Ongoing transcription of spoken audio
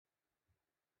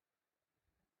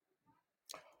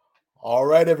All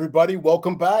right, everybody,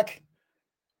 welcome back.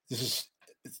 This is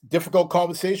Difficult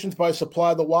Conversations by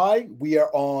Supply the Why. We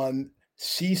are on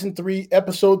season 3,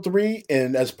 episode 3,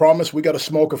 and as promised, we got a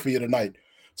smoker for you tonight.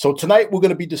 So tonight we're going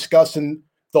to be discussing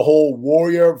the whole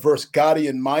warrior versus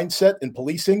guardian mindset in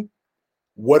policing,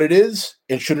 what it is,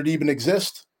 and should it even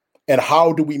exist, and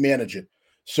how do we manage it.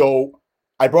 So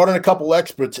I brought in a couple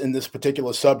experts in this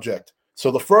particular subject. So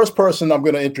the first person I'm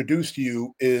going to introduce to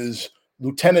you is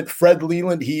Lieutenant Fred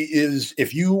Leland. He is,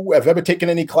 if you have ever taken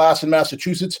any class in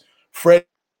Massachusetts, Fred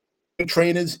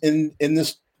trainers in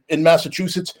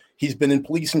Massachusetts. He's been in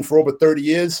policing for over 30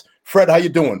 years. Fred, how you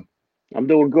doing? I'm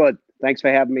doing good. Thanks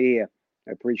for having me here.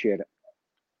 I appreciate it.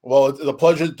 Well, the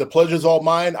pleasure's all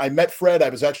mine. I met Fred. I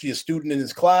was actually a student in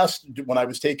his class when I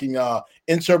was taking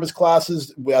in-service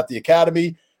classes at the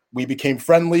academy. We became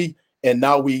friendly, and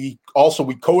now we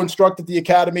co-instruct at the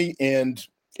academy, and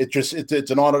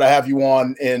it's an honor to have you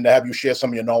on and to have you share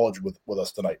some of your knowledge with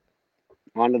us tonight.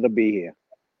 Honored to be here.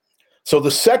 So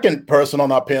the second person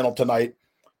on our panel tonight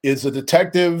is a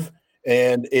detective,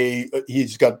 and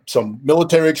he's got some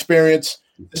military experience.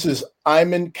 This is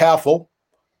Ayman Kafel.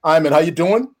 Ayman, how you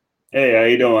doing? Hey, how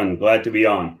you doing? Glad to be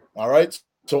on. All right.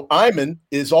 So Ayman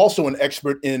is also an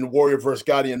expert in warrior versus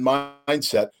guardian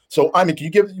mindset. So Ayman,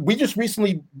 we just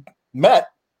recently met,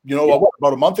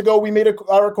 about a month ago we made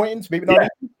our acquaintance, maybe not.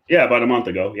 Yeah, about a month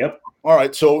ago. Yep. All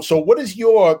right. So what is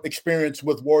your experience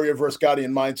with warrior versus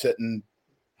guardian mindset, and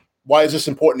why is this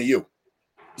important to you?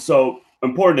 So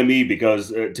important to me because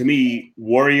to me,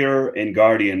 warrior and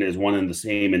guardian is one and the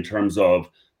same in terms of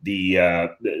the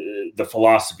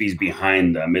philosophies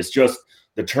behind them. It's just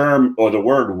the term or the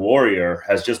word warrior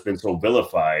has just been so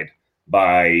vilified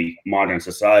by modern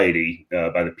society,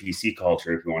 by the PC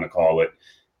culture, if you want to call it,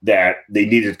 that they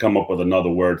needed to come up with another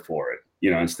word for it.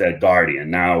 Instead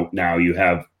guardian. Now you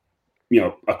have,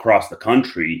 across the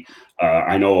country,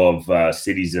 I know of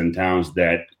cities and towns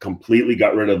that completely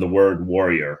got rid of the word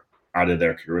warrior out of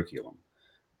their curriculum,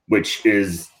 which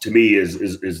is, to me,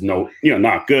 is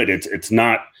not good. It's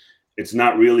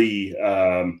not really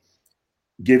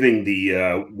giving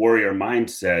the warrior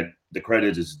mindset the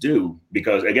credit is due,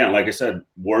 because again, like I said,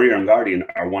 warrior and guardian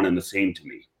are one and the same to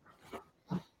me.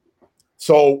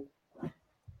 So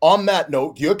on that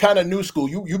note, you're kind of new school.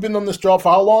 You've been on this job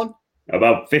for how long?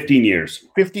 About 15 years.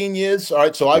 15 years. All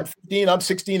right. So I'm 15, I'm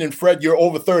 16, and Fred, you're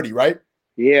over 30, right?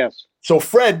 Yes. So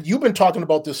Fred, you've been talking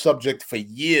about this subject for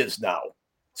years now.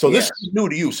 So Yes. This is new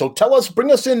to you. So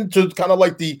bring us into kind of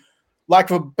like the, lack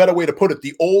of a better way to put it,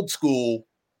 the old school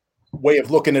way of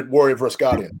looking at warrior versus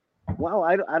guardian. Well,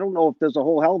 I don't know if there's a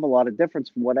whole hell of a lot of difference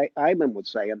from what Ayman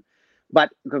was saying, but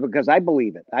because I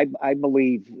believe it. I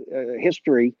believe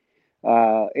history.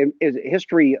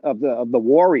 History of the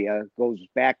warrior goes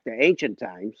back to ancient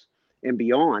times and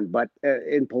beyond. But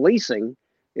in policing,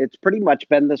 it's pretty much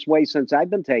been this way since I've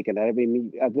been taking it. I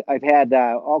mean, I've had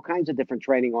all kinds of different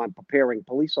training on preparing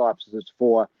police officers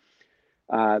for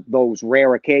those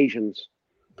rare occasions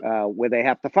where they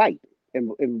have to fight.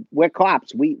 And we're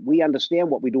cops. We understand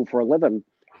what we do for a living,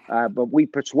 but we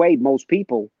persuade most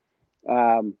people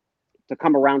to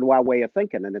come around to our way of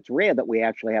thinking. And it's rare that we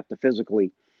actually have to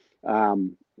physically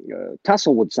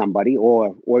tussle with somebody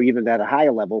or even at a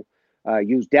higher level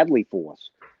use deadly force.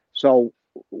 So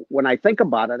when I think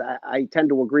about it, I tend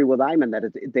to agree with Ayman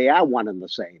that they are one and the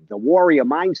same. The warrior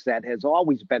mindset has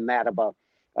always been that of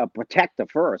a protector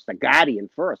first, a guardian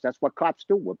first. That's what cops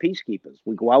do. We're peacekeepers.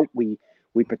 We go out, we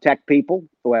protect people,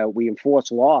 we enforce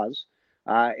laws,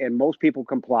 and most people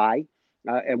comply.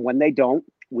 And when they don't,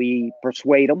 we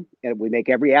persuade them, and we make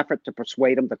every effort to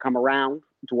persuade them to come around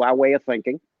to our way of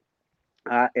thinking.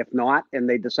 If not, and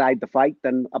they decide to fight,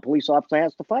 then a police officer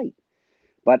has to fight.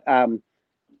 But and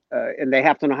they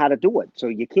have to know how to do it. So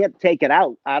you can't take it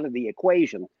out of the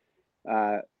equation.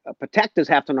 Protectors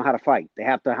have to know how to fight. They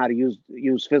have to know how to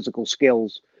use physical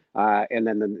skills. And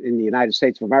then in the United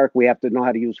States of America, we have to know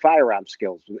how to use firearm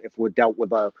skills if we're dealt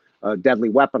with a deadly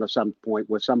weapon at some point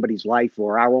where somebody's life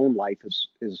or our own life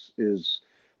is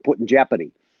put in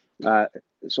jeopardy.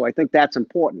 So I think that's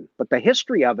important. But the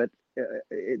history of it,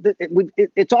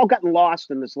 it's all gotten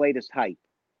lost in this latest hype.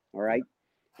 All right,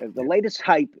 the latest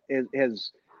hype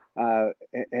has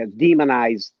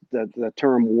demonized the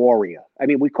term warrior. I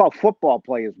mean, we call football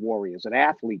players warriors and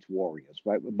athletes warriors,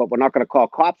 right? But we're not going to call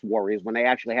cops warriors when they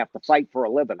actually have to fight for a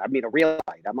living. I mean, a real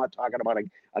fight. I'm not talking about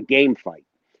a game fight.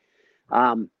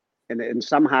 And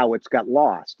somehow it's got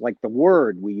lost. Like the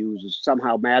word we use is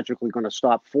somehow magically going to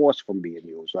stop force from being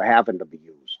used or having to be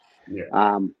used.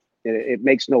 Yeah. It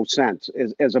makes no sense.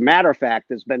 As a matter of fact,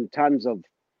 there's been tons of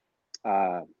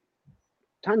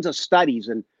studies,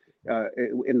 and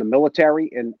in the military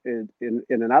and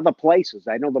in other places.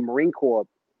 I know the Marine Corps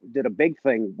did a big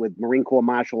thing with Marine Corps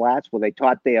martial arts where they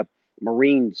taught their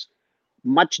Marines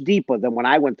much deeper than when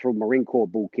I went through Marine Corps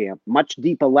boot camp, much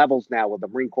deeper levels now with the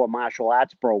Marine Corps martial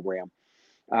arts program,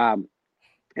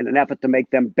 in an effort to make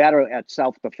them better at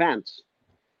self-defense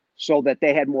so that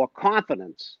they had more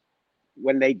confidence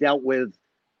when they dealt with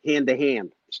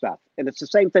hand-to-hand stuff. And it's the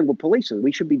same thing with policing.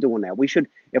 We should be doing that. We should,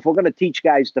 if we're going to teach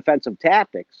guys defensive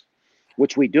tactics,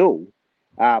 which we do.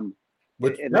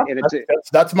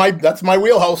 That's my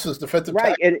wheelhouse is defensive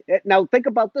tactics. Right. Now think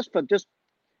about this for just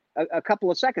a couple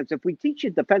of seconds. If we teach you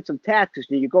defensive tactics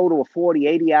and you go to a 40,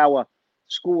 80-hour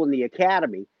school in the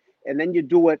academy, and then you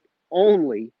do it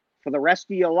only for the rest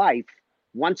of your life,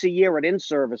 once a year at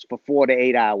in-service for 4 to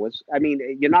 8 hours, I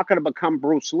mean, you're not going to become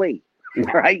Bruce Lee,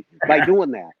 right? By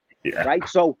doing that, right?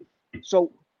 So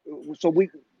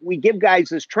we give guys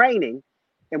this training,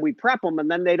 and we prep them,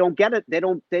 and then they don't get it. They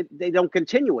don't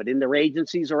continue it in their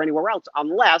agencies or anywhere else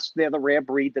unless they're the rare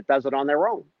breed that does it on their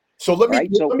own. So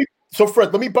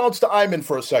Fred, let me bounce to Ayman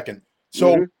for a second.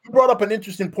 So you brought up an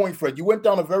interesting point, Fred. You went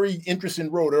down a very interesting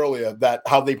road earlier that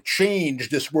how they've changed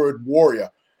this word warrior.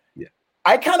 Yeah.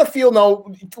 I kind of feel now,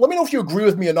 let me know if you agree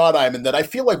with me or not, Ayman, that I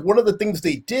feel like one of the things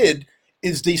they did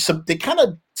is they kind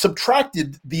of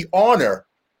subtracted the honor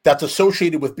that's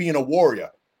associated with being a warrior.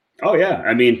 Oh yeah,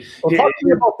 I mean, talk to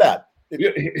me about that.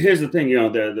 Here's the thing,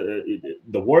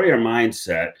 the warrior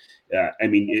mindset. I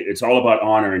mean, it's all about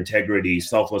honor, integrity,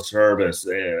 selfless service,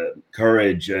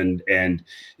 courage, and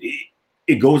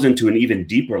it goes into an even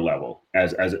deeper level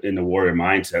as in the warrior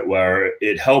mindset, where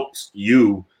it helps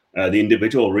you, the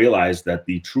individual, realize that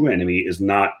the true enemy is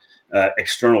not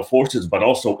external forces, but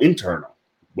also internal.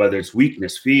 Whether it's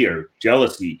weakness, fear,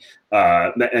 jealousy,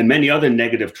 and many other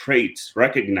negative traits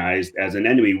recognized as an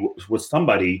enemy with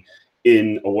somebody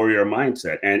in a warrior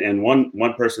mindset. And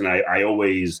one person I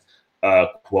always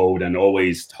quote and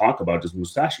always talk about is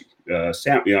Musashi,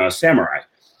 samurai.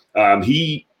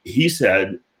 He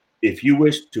said, if you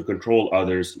wish to control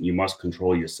others, you must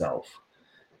control yourself.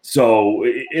 So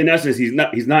in essence, he's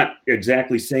not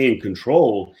exactly saying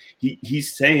control.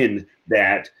 He's saying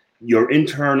that your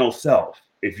internal self,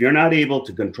 if you're not able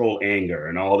to control anger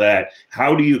and all that,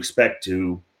 how do you expect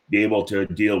to be able to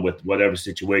deal with whatever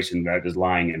situation that is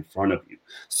lying in front of you?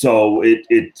 So it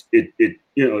is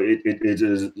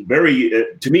very,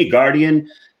 to me, guardian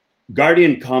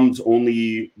comes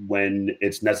only when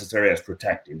it's necessary as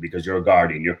protecting, because you're a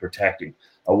guardian, you're protecting.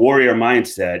 A warrior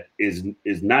mindset is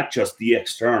not just the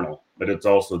external, but it's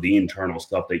also the internal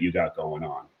stuff that you got going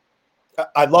on.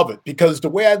 I love it, because the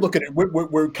way I look at it,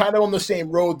 we're kind of on the same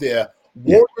road there.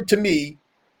 Warrior to me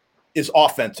is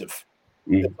offensive.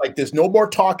 It's like there's no more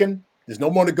talking, there's no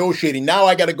more negotiating. Now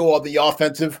I got to go on the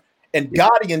offensive. And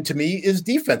guardian to me is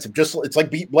defensive. Just it's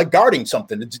like guarding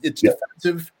something. It's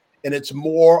defensive, and it's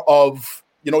more of,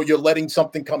 you're letting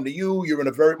something come to you. You're in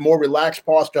a very more relaxed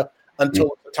posture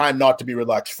until it's the time not to be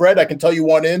relaxed. Fred, I can tell you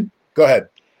one in. Go ahead.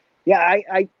 Yeah,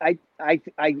 I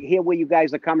hear where you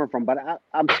guys are coming from, but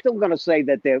I'm still going to say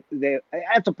that they're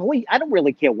as a police. I don't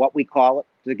really care what we call it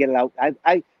to get it out.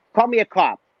 I call me a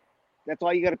cop. That's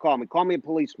all you got to call me. Call me a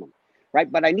policeman,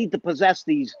 right? But I need to possess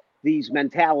these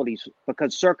mentalities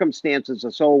because circumstances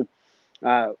are so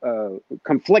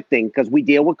conflicting, because we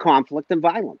deal with conflict and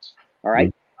violence. All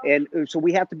right, and so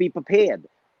we have to be prepared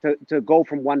to go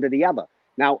from one to the other.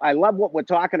 Now, I love what we're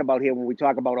talking about here when we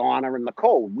talk about honor and the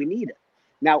code. We need it.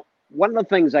 Now, one of the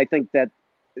things I think that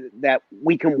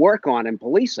we can work on in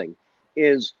policing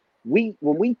is when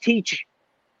we teach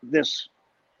this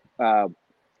the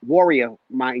warrior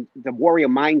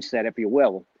mindset, if you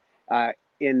will,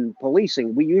 in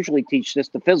policing, we usually teach this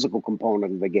the physical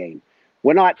component of the game.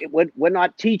 We're not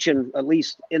teaching, at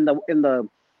least in the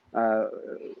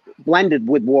blended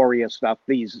with warrior stuff,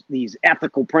 these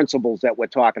ethical principles that we're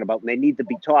talking about, and they need to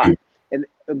be taught. And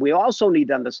we also need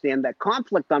to understand that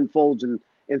conflict unfolds in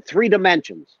 3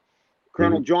 dimensions.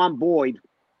 Colonel John Boyd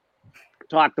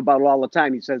talked about it all the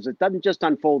time. He says it doesn't just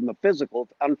unfold in the physical,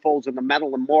 it unfolds in the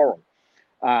mental and moral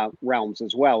realms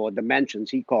as well, or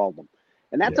dimensions, he called them.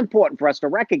 And that's important for us to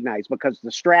recognize, because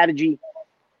the strategy,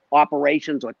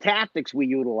 operations, or tactics we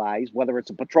utilize, whether it's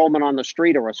a patrolman on the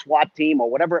street or a SWAT team or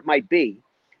whatever it might be,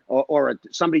 or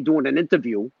somebody doing an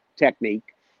interview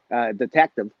technique,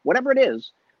 detective, whatever it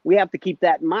is, we have to keep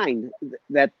that in mind,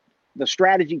 that the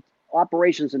strategy,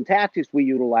 operations, and tactics we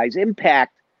utilize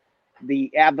impact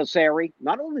the adversary,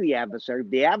 not only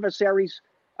the adversary's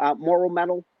moral,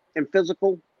 mental, and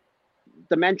physical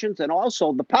dimensions, and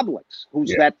also the public's,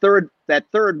 who's that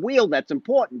third wheel that's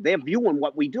important. They're viewing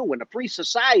what we do. In a free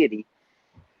society,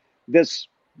 this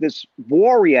this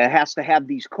warrior has to have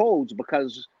these codes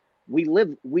because we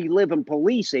live and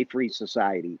police a free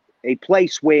society, a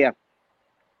place where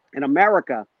in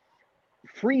America,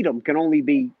 freedom can only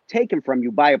be taken from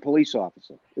you by a police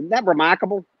officer. Isn't that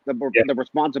remarkable? The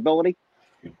responsibility.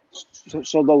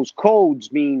 So those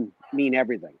codes mean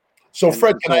everything. So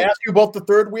Fred, can I ask you about the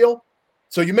third wheel?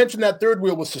 So you mentioned that third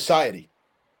wheel was society.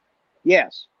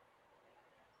 Yes.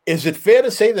 Is it fair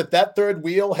to say that third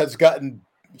wheel has gotten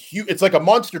huge? It's like a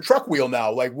monster truck wheel now.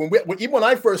 Like even when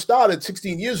I first started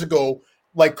 16 years ago,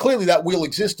 like clearly that wheel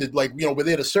existed. Like, you know, we're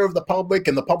there to serve the public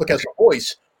and the public has a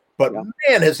voice. But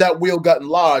man, has that wheel gotten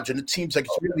large, and it seems like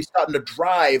it's really starting to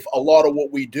drive a lot of what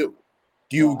we do.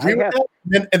 Do you agree with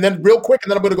that? And then real quick,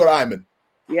 and then I'm going to go to Iman.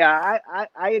 Yeah,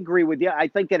 I agree with you. I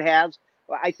think it has.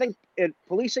 I think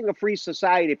policing a free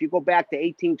society, if you go back to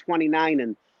 1829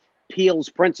 and Peel's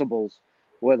principles,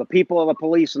 where the people are the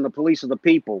police and the police are the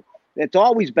people, it's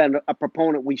always been a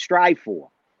proponent we strive for.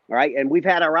 All right. And we've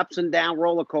had our ups and down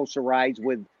roller coaster rides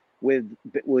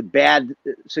with bad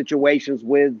situations,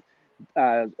 with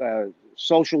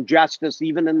social justice,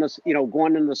 even in the, you know,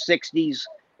 going in the 60s.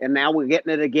 And now we're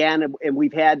getting it again. And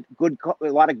we've had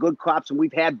a lot of good cops, and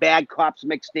we've had bad cops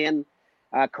mixed in,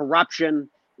 corruption,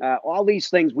 all these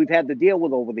things we've had to deal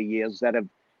with over the years that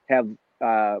have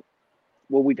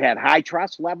we've had high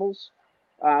trust levels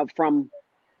from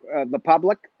the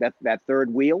public, that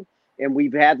third wheel, and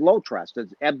we've had low trust.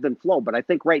 It's ebbed and flowed. But I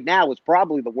think right now it's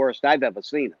probably the worst I've ever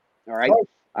seen it. All right.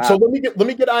 So let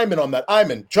me get Iman on that.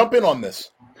 Iman, jump in on this.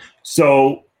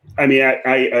 So I mean,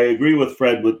 I agree with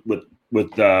Fred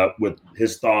with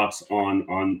his thoughts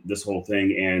on this whole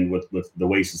thing and with the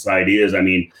way society is. I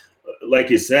mean, like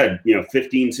you said, you know,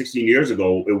 15, 16 years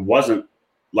ago, it wasn't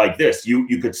like this.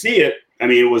 You could see it. I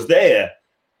mean, it was there.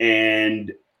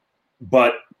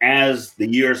 But as the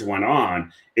years went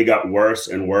on, it got worse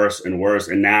and worse and worse.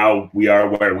 And now we are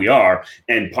where we are.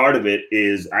 And part of it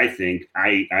is, I think,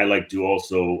 I like to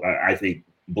also, I think,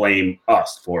 blame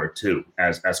us for it too,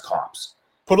 as cops.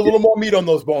 Put a little more meat on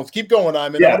those bones. Keep going,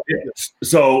 Iman. Yeah.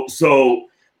 So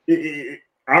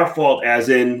our fault, as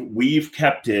in we've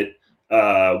kept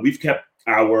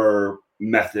our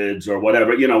methods or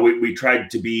whatever. You know, we tried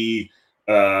to be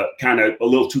kind of a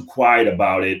little too quiet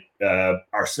about it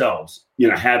ourselves. You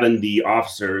know, having the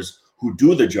officers who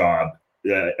do the job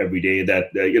every day.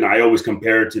 That you know, I always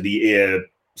compare it to the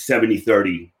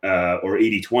 70-30 or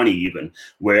 80-20 even,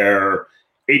 where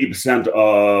 80%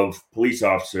 of police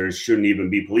officers shouldn't even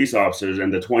be police officers,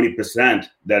 and the 20%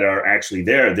 that are actually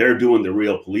there, they're doing the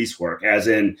real police work, as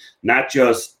in not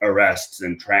just arrests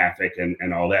and traffic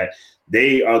and all that.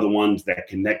 They are the ones that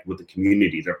connect with the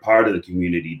community. They're part of the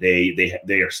community.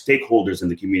 They are stakeholders in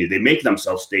the community. They make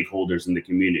themselves stakeholders in the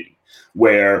community,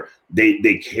 where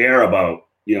they care about,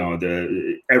 you know,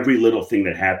 every little thing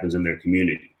that happens in their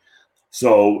community.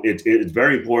 So it's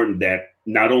very important that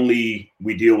not only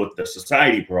we deal with the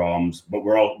society problems, but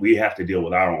we have to deal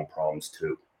with our own problems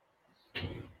too.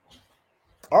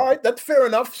 All right, that's fair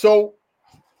enough. So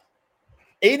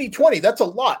 80-20, that's a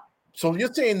lot. So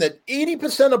you're saying that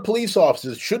 80% of police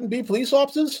officers shouldn't be police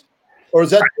officers? Or is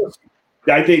that just...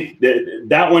 I think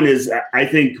that one is, I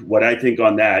think what I think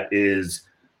on that is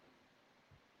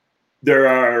there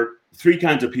are three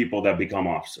kinds of people that become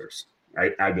officers,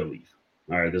 I believe.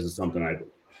 All right, this is something I believe.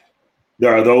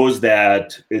 There are those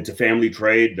that it's a family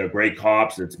trade. They're great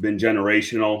cops. It's been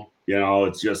generational. You know,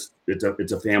 it's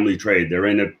a family trade. They're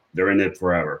in it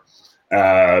forever.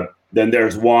 Then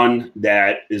there's one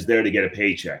that is there to get a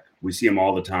paycheck. We see them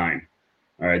all the time.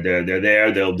 All right, they're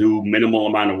there. They'll do minimal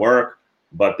amount of work,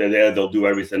 but they're there. They'll do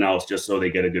everything else just so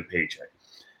they get a good paycheck.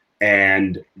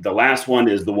 And the last one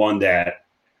is the one that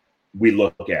we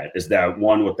look at, is that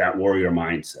one with that warrior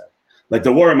mindset. Like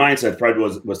the warrior mindset Fred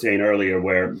was saying earlier,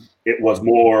 where it was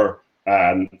more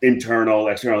internal,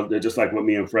 external, just like what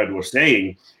me and Fred were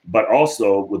saying, but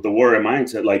also with the warrior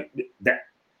mindset, like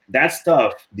that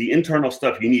stuff, the internal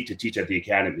stuff you need to teach at the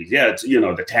academies. Yeah, it's, you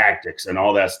know, the tactics and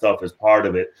all that stuff is part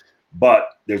of it,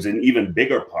 but there's an even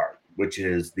bigger part, which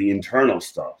is the internal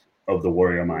stuff of the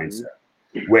warrior mindset,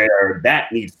 where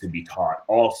that needs to be taught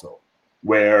also,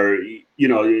 where, you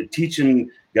know, teaching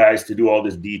guys to do all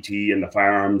this DT and the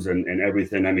firearms and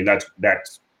everything. I mean,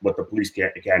 that's what the police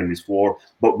academy is for,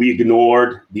 but we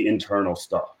ignored the internal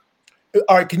stuff.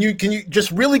 All right, can you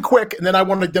just really quick, and then I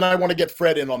want to get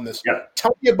Fred in on this. Yeah.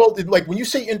 Tell me about, like, when you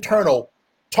say internal,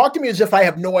 talk to me as if I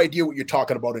have no idea what you're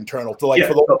talking about internal, to like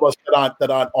for those of us that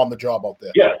aren't on the job out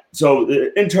there. Yeah. So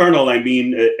internal, I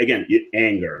mean, again,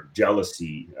 anger,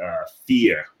 jealousy,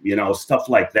 fear, you know, stuff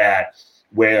like that,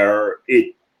 where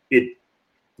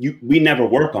we never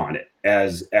work on it.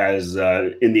 as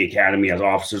in the academy as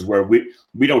officers, where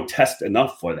we don't test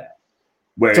enough for that.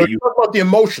 Where so you talk about the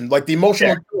emotion, like the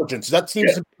emotional intelligence. That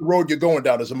seems to be the road you're going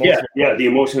down, is emotional. Yeah, the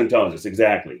emotional intelligence.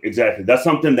 Exactly. That's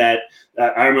something that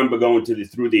I remember going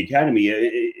through the academy.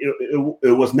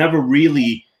 It was never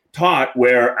really taught.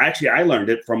 Where actually I learned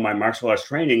it from my martial arts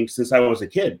training since I was a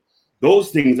kid.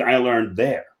 Those things I learned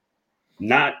there,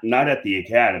 not at the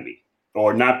academy,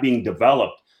 or not being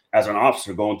developed as an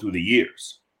officer going through the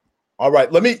years. All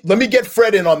right, let me get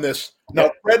Fred in on this.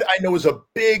 Now, Fred, I know, is a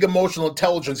big emotional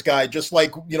intelligence guy, just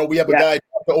like, we have a guy,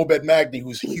 Dr. Obed Magny,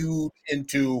 who's huge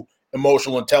into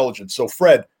emotional intelligence. So,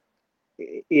 Fred.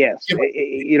 Yes.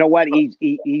 You know what?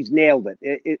 He's nailed it.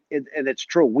 And it's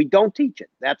true. We don't teach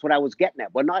it. That's what I was getting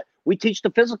at. We teach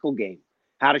the physical game,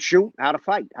 how to shoot, how to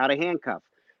fight, how to handcuff,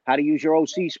 how to use your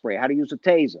OC spray, how to use a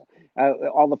taser,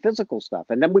 all the physical stuff.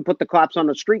 And then we put the cops on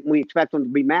the street and we expect them to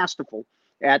be masterful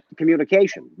at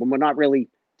communication when we're not really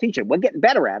teaching. We're getting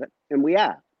better at it, and we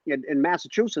are. In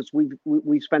Massachusetts,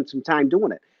 we've spent some time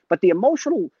doing it. But the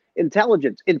emotional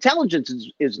intelligence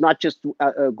is not just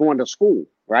going to school,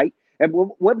 right? And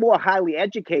we're more highly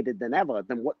educated than ever,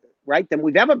 than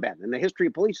we've ever been in the history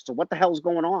of police. So what the hell's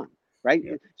going on, right?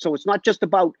 Yeah. So it's not just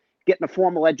about getting a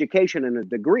formal education and a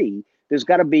degree. There's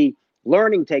got to be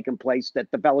learning taking place that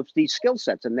develops these skill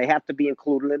sets, and they have to be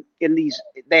included in these.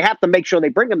 They have to make sure they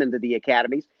bring them into the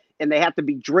academies, and they have to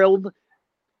be drilled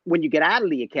when you get out of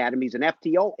the academies and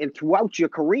FTO and throughout your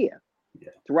career. Yeah.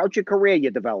 Throughout your career,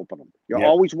 you're developing them. You're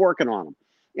always working on them,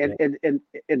 and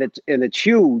it's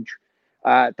huge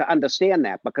to understand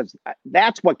that, because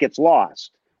that's what gets lost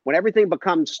when everything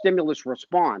becomes stimulus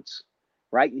response,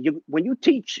 right? When you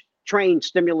train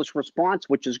stimulus response,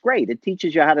 which is great, it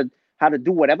teaches you how to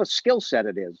do whatever skill set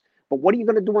it is. But what are you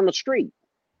going to do on the street?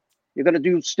 You're going to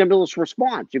do stimulus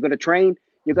response. You're going to train.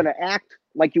 You're going to act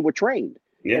like you were trained.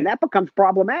 Yeah. And that becomes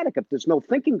problematic if there's no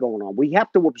thinking going on. We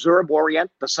have to observe,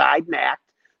 orient, decide, and act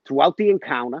throughout the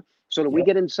encounter so that we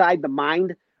get inside the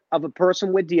mind of a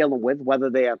person we're dealing with,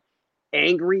 whether they're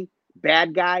angry,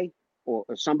 bad guy, or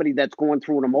somebody that's going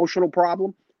through an emotional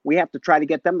problem. We have to try to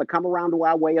get them to come around to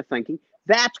our way of thinking.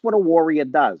 That's what a warrior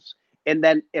does. And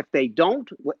then if they don't,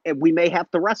 we may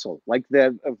have to wrestle, like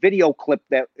the video clip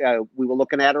that we were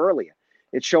looking at earlier.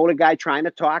 It showed a guy trying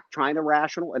to talk, trying to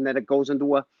rational, and then it goes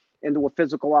into a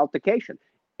physical altercation.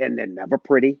 And they're never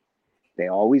pretty. They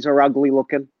always are ugly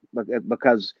looking,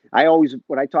 because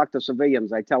when I talk to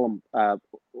civilians, I tell them,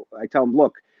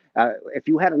 look, if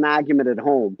you had an argument at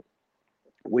home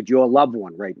with your loved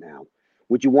one right now,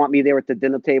 would you want me there at the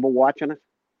dinner table watching it?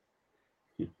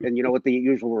 And you know what the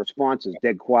usual response is?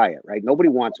 Dead quiet, right? Nobody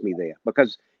wants me there,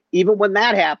 because even when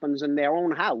that happens in their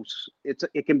own house,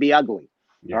 it can be ugly,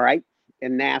 all right,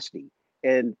 and nasty.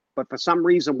 But for some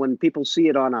reason, when people see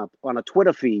it on a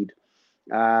Twitter feed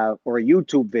or a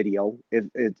YouTube video,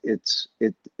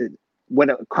 when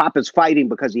a cop is fighting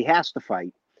because he has to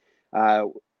fight,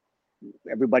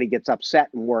 everybody gets upset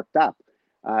and worked up,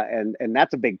 and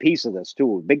that's a big piece of this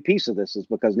too. A big piece of this is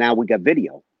because now we got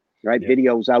video. Right,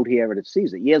 videos out here, and it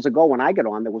sees it. Years ago, when I got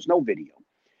on, there was no video.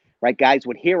 Right, guys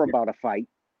would hear about a fight.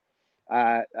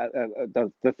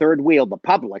 The third wheel, the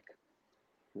public.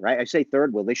 Right, I say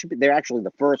third wheel. They're actually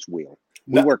the first wheel.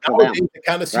 We work for them. It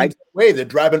kind of seems that way. They're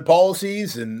driving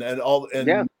policies and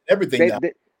everything.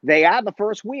 They are the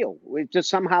first wheel. It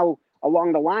just somehow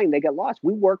along the line they get lost.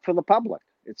 We work for the public.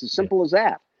 It's as simple as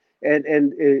that.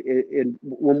 And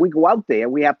when we go out there,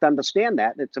 we have to understand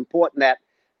that. And it's important that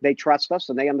they trust us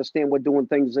and they understand we're doing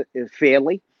things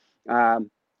fairly,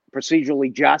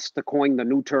 procedurally just, to coin the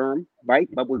new term, right?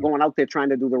 But we're going out there trying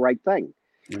to do the right thing.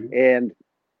 Mm-hmm. And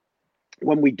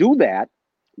when we do that,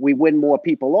 we win more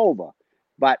people over.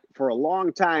 But for a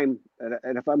long time,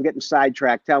 and if I'm getting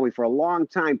sidetracked, tell me, for a long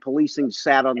time, policing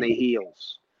sat on their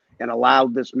heels and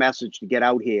allowed this message to get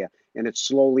out here. And it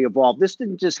slowly evolved. This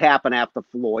didn't just happen after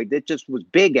Floyd. It just was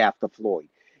big after Floyd.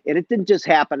 And it didn't just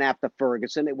happen after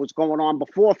Ferguson. It was going on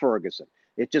before Ferguson.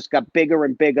 It just got bigger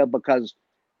and bigger because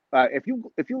if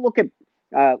you look at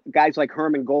guys like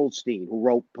Herman Goldstein, who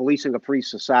wrote Policing a Free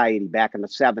Society back in the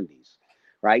 70s,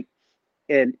 right?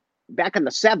 And back in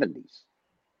the 70s,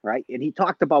 right? And he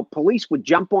talked about police would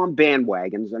jump on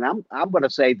bandwagons. And I'm going to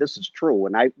say this is true.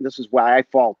 And this is why I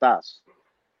fault us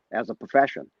as a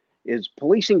profession, is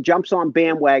policing jumps on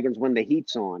bandwagons when the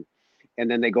heat's on. And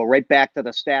then they go right back to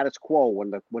the status quo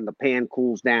when the pan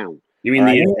cools down. You mean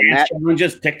the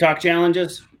challenges, TikTok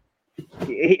challenges?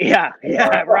 Yeah,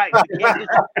 right.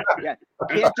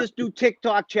 Can't just do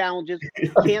TikTok challenges.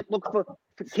 Can't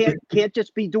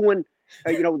just be doing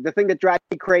the thing that drives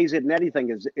me crazy than anything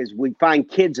is we find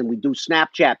kids and we do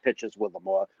Snapchat pictures with them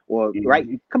or right.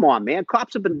 Come on, man.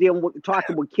 Cops have been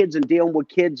talking with kids and dealing with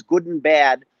kids, good and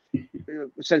bad,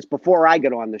 since before I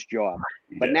got on this job.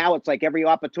 But now it's like every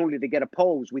opportunity to get a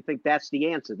pose, we think that's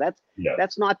the answer.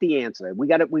 That's not the answer. We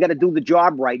got to do the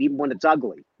job right, even when it's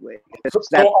ugly.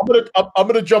 I'm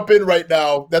gonna jump in right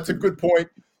now. That's a good point.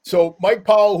 So Mike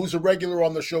Powell, who's a regular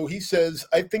on the show, he says,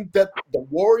 I think that the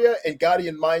warrior and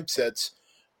guardian mindsets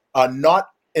are not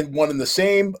one and the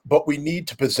same, but we need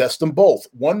to possess them both.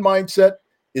 One mindset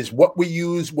is what we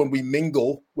use when we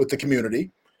mingle with the community.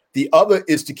 The other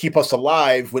is to keep us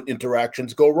alive when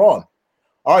interactions go wrong.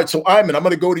 All right, so Ayman, I'm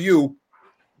going to go to you.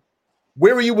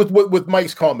 Where are you with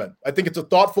Mike's comment? I think it's a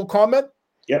thoughtful comment.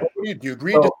 Yeah. Do you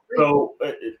agree?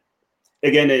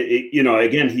 Again,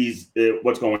 he's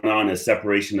what's going on is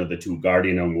separation of the two,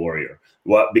 guardian and warrior.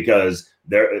 Because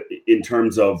there, in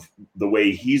terms of the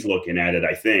way he's looking at it,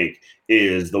 I think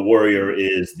is the warrior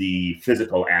is the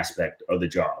physical aspect of the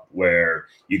job, where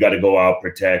you got to go out,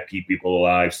 protect, keep people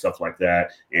alive, stuff like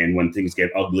that. And when things get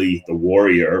ugly, the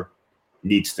warrior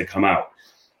needs to come out.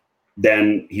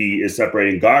 Then he is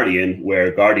separating guardian,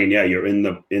 where guardian, you're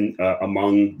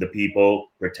among the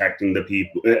people, protecting the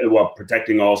people,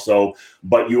 protecting also,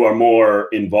 but you are more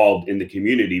involved in the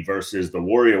community versus the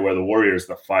warrior, where the warrior is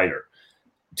the fighter.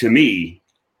 To me,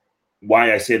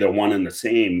 why I say they're one and the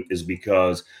same is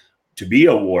because to be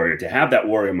a warrior, to have that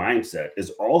warrior mindset is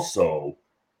also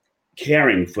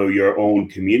caring for your own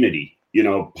community.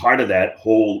 Part of that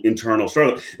whole internal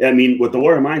struggle. I mean, with the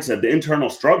warrior mindset, the internal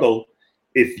struggle,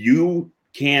 if you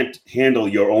can't handle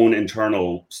your own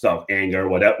internal stuff, anger,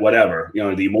 whatever,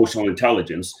 the emotional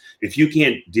intelligence, if you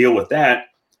can't deal with that,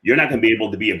 you're not going to be able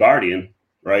to be a guardian,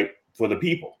 right, for the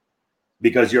people,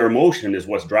 because your emotion is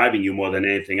what's driving you more than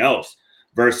anything else.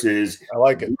 Versus, I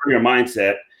like it. Your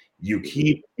mindset, you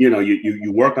keep,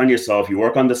 you work on yourself, you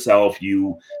work on the self,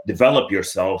 you develop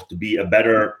yourself to be a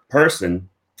better person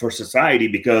for society,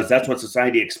 because that's what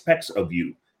society expects of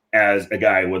you. As a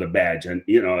guy with a badge and,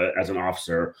 as an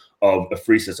officer of a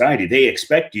free society, they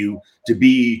expect you to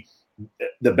be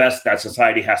the best that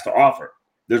society has to offer.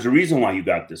 There's a reason why you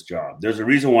got this job. There's a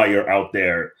reason why you're out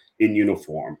there in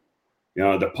uniform.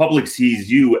 The public sees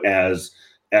you as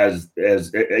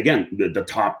again, the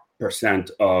top percent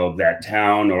of that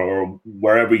town or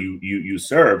wherever you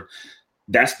serve.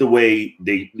 That's the way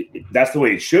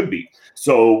it should be.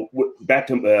 So back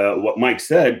to what Mike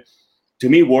said, to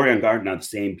me, warrior and guardian are the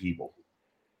same people.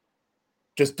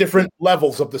 Just different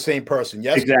levels of the same person,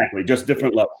 yes? Exactly, just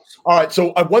different levels. All right,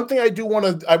 so one thing I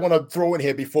want to throw in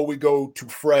here before we go to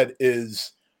Fred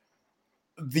is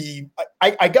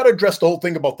I got to address the whole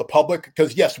thing about the public,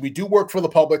 because, yes, we do work for the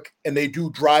public, and they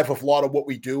do drive a lot of what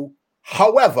we do.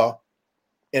 However,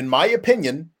 in my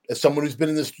opinion, as someone who's been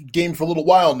in this game for a little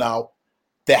while now,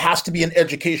 there has to be an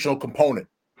educational component.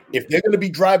 If they're going to be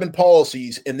driving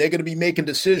policies and they're going to be making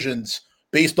decisions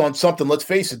based on something, let's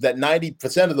face it, that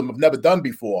 90% of them have never done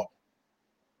before,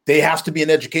 there has to be an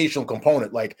educational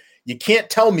component. Like, you can't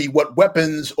tell me what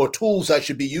weapons or tools I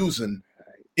should be using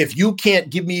if you can't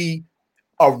give me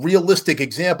a realistic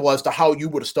example as to how you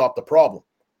would have stopped the problem.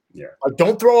 Yeah. Like,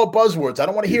 don't throw out buzzwords. I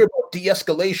don't want to hear about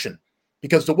de-escalation,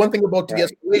 because the one thing about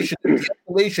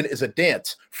de-escalation is a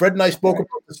dance. Fred and I spoke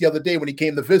about this the other day when he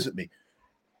came to visit me.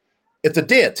 It's a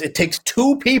dance. It takes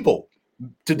two people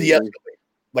to de-escalate.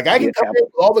 Like, I can come in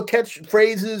with all the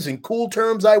catchphrases and cool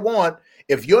terms I want.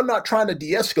 If you're not trying to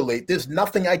de-escalate, there's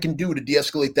nothing I can do to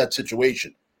de-escalate that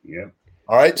situation. Yeah.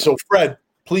 All right. So, Fred,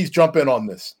 please jump in on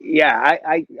this. Yeah,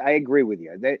 I agree with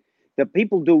you. The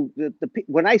people do.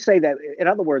 When I say that, in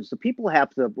other words, the people have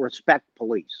to respect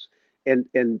police and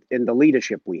the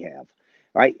leadership we have.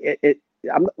 Right.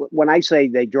 When I say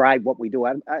they drive what we do,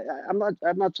 I'm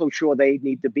not so sure they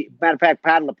need to be. Matter of fact,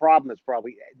 part of the problem is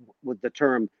probably with the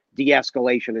term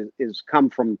de-escalation is come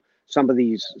from some of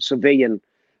these civilian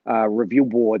review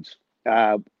boards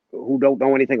who don't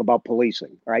know anything about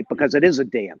policing, right? Because it is a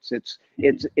dance. It's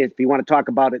if you want to talk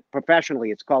about it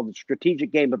professionally, it's called the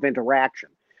strategic game of interaction.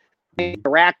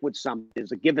 Interact with something,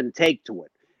 there's a give and take to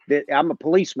it. I'm a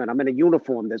policeman. I'm in a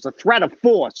uniform. There's a threat of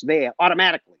force there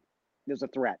automatically. There's a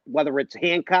threat, whether it's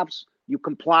handcuffs, you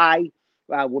comply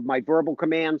with my verbal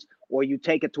commands, or you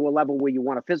take it to a level where you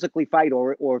want to physically fight,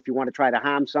 or if you want to try to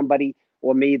harm somebody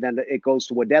or me, then it goes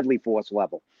to a deadly force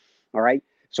level. All right.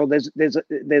 So there's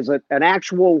an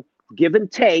actual give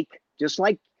and take, just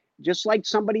like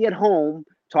somebody at home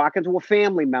talking to a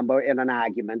family member in an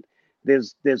argument.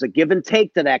 There's a give and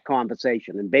take to that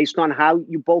conversation, and based on how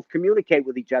you both communicate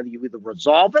with each other, you either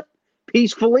resolve it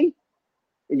peacefully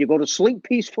and you go to sleep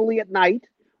peacefully at night,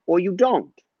 or you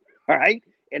don't. right?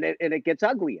 And it gets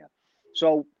uglier.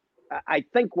 So I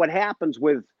think what happens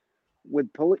with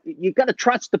you got to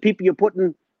trust the people you put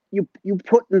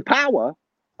in power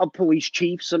of police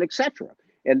chiefs and etc.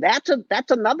 And that's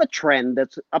another trend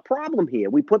that's a problem here.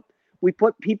 We put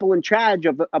people in charge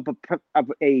of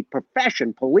a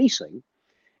profession, policing,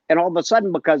 and all of a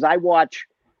sudden, because I watch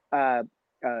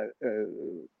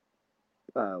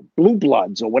Blue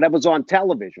Bloods or whatever's on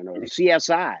television or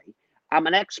CSI, I'm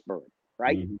an expert,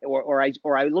 right? Mm-hmm.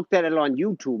 Or I looked at it on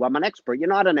YouTube. I'm an expert. You're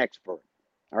not an expert,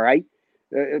 all right?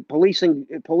 Police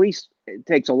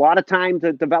takes a lot of time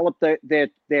to develop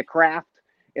their craft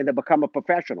and to become a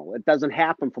professional. It doesn't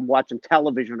happen from watching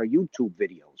television or YouTube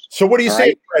videos. So what do you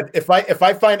say, Fred? If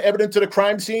I find evidence at a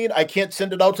crime scene, I can't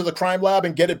send it out to the crime lab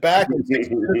and get it back?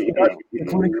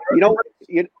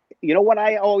 You know what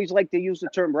I always like to use the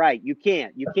term, right? You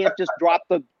can't just drop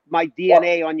my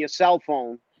DNA on your cell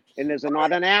phone and there's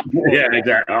not an app. Yeah,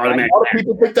 exactly. A lot of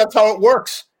people think that's how it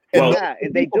works. And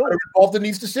they do. Are involved in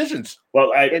these decisions.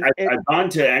 Well, I've gone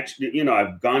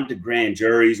to grand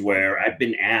juries where I've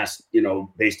been asked,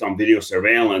 based on video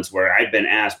surveillance, where I've been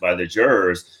asked by the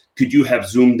jurors, could you have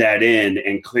zoomed that in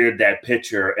and cleared that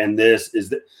picture? And this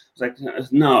is it's like,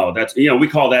 no, that's, we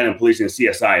call that in policing a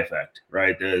CSI effect,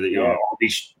 right? All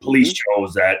these police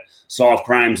shows that solve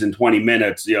crimes in 20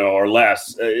 minutes, or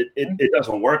less. It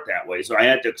doesn't work that way. So I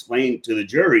had to explain to the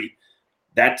jury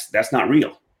that's not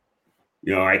real.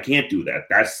 I can't do that.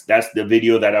 That's the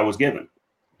video that I was given.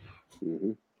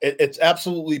 Mm-hmm. It's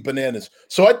absolutely bananas.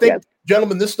 So I think,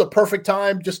 gentlemen, this is the perfect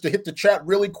time just to hit the chat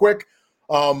really quick.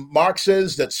 Mark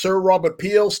says that Sir Robert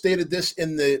Peel stated this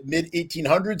in the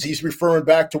mid-1800s. He's referring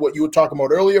back to what you were talking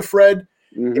about earlier, Fred.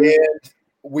 Mm-hmm. And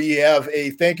we have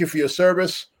a thank you for your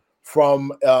service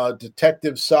from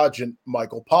Detective Sergeant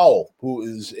Michael Powell, who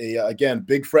is again,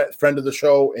 big friend of the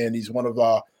show, and he's one of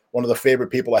the favorite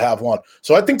people I have on.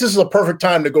 So I think this is a perfect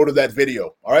time to go to that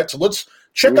video. All right, so let's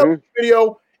check out the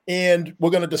video, and we're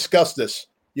going to discuss this.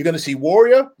 You're going to see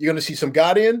Warrior, you're going to see some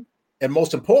Guardian, and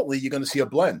most importantly, you're going to see a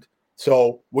blend.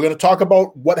 So we're going to talk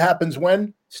about what happens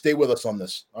when. Stay with us on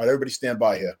this. All right, everybody stand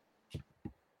by here.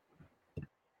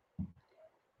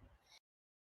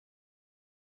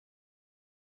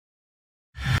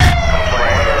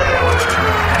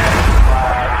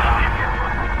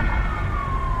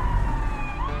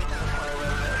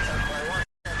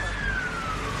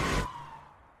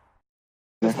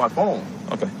 It's my phone.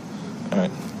 Okay. All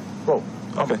right. Bro.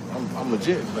 Okay. I'm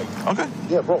legit. Okay.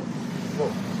 Yeah, bro.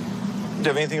 Do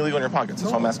you have anything illegal in your pockets?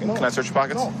 That's what I'm asking. No. Can I search your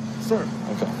pockets? No, sir.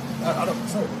 Okay. I don't,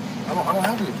 sir. I don't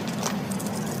have anything.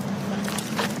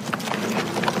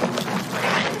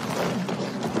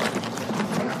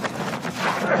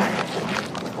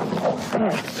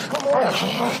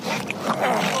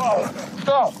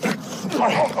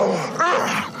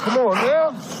 Come on, man.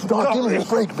 Dog, give me a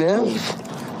break, man.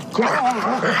 Come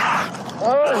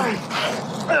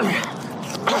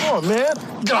on, man.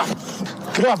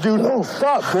 Get up, dude. No,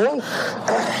 stop, bro.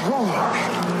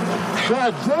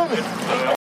 God damn it.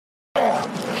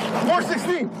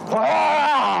 416. God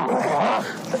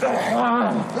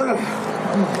damn.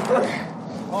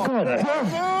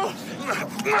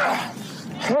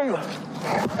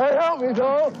 Hey, help me,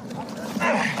 dog.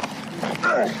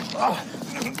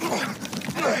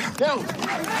 Down.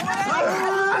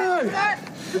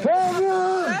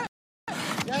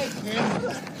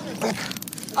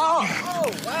 Oh,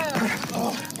 wow.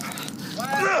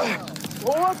 Wow.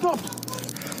 What the?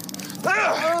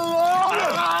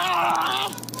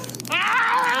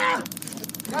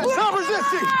 Stop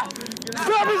resisting!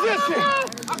 Stop resisting!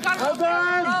 I got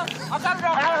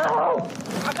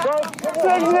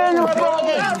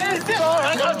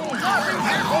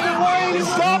it.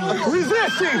 Stop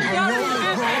resisting!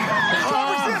 Stop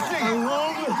resisting!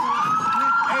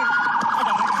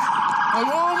 I'm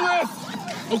homeless!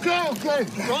 Okay.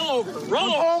 Roll over.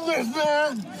 Homeless,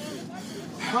 man!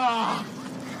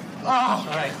 All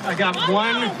right, I got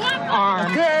one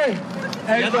arm. Okay.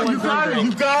 Hey,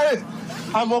 you got it.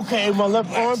 I'm okay. My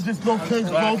left arm just don't take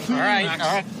both. All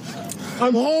right.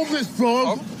 I'm homeless,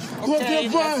 bro. Okay,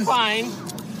 that's fine.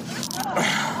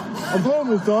 I'm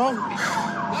homeless, dog.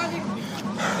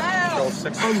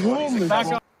 I'm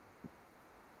homeless.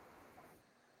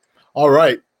 All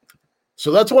right.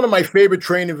 So that's one of my favorite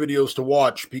training videos to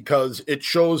watch because it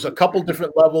shows a couple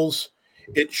different levels.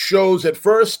 It shows at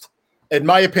first, in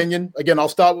my opinion, again, I'll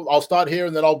start here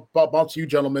and then I'll bounce to you,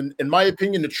 gentlemen. In my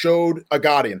opinion, it showed a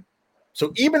Guardian.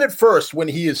 So even at first, when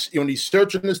he's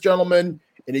searching this gentleman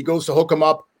and he goes to hook him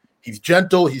up, he's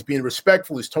gentle, he's being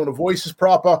respectful, his tone of voice is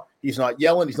proper, he's not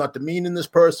yelling, he's not demeaning this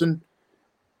person.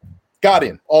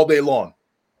 Guardian all day long.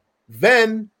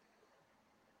 Then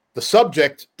The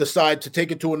subject decides to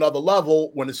take it to another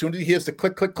level when as soon as he hears the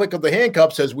click, click, click of the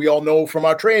handcuffs, as we all know from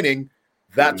our training,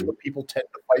 that's what people tend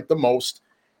to fight the most.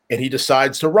 And he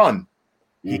decides to run.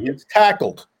 He gets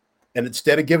tackled. And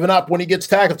instead of giving up when he gets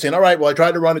tackled, saying, all right, well, I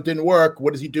tried to run, it didn't work.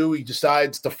 What does he do? He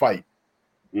decides to fight.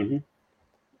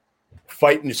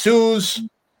 Fight ensues.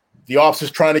 The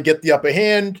officer's trying to get the upper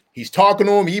hand. He's talking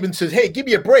to him. He even says, hey, give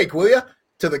me a break, will you?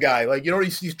 To the guy. Like, you know,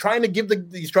 he's trying to give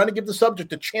the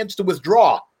subject a chance to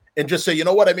withdraw and just say, you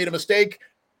know what, I made a mistake.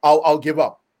 I'll give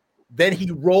up. Then he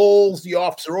rolls the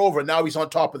officer over, and now he's on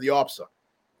top of the officer.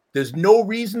 There's no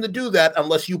reason to do that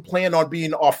unless you plan on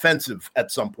being offensive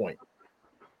at some point.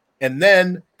 And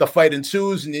then the fight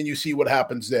ensues, and then you see what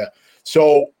happens there.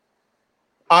 So,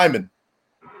 Ayman,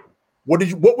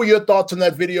 what were your thoughts on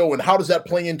that video, and how does that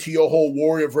play into your whole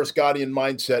warrior versus guardian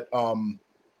mindset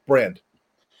brand?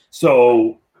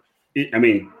 So, I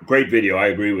mean, great video. I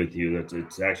agree with you.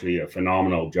 It's actually a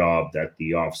phenomenal job that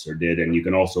the officer did, and you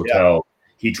can also tell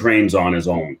he trains on his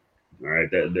own. All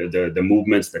right, the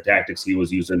movements, the tactics he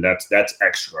was using, that's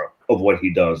extra of what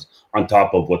he does on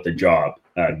top of what the job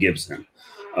gives him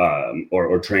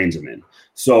or trains him in.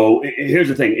 So here's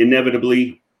the thing: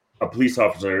 inevitably, a police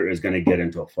officer is going to get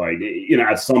into a fight. You know,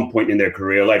 at some point in their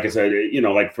career, like I said, you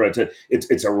know, like Fred said,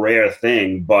 it's a rare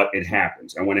thing, but it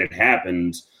happens, and when it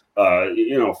happens.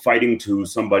 You know, fighting to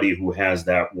somebody who has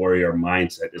that warrior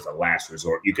mindset is a last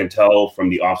resort. You can tell from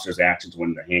the officer's actions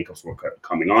when the handcuffs were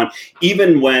coming on,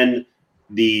 even when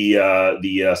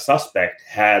the suspect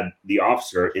had the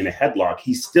officer in a headlock,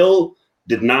 he still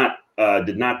did not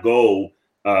go,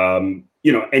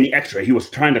 you know, any extra. He was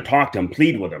trying to talk to him,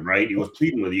 plead with him, right? He was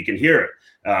pleading with him. You can hear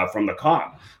it from the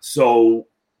cop. So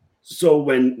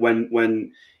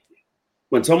when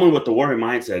someone with the warrior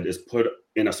mindset is put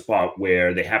in a spot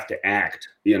where they have to act,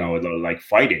 you know, like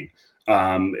fighting,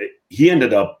 he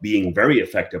ended up being very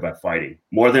effective at fighting,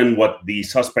 more than what the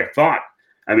suspect thought.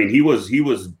 I mean, he was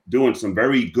doing some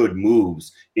very good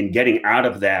moves in getting out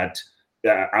of that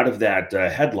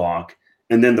headlock,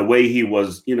 and then the way he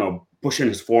was, you know, pushing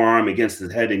his forearm against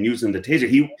his head and using the taser,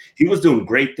 he was doing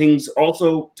great things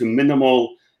also to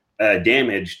minimal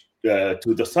damage to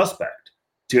the suspect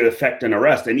to effect an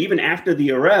arrest. And even after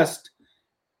the arrest,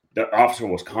 the officer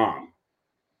was calm.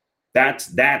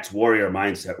 That's warrior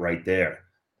mindset right there.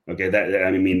 Okay,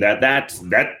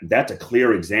 that's a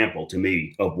clear example to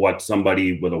me of what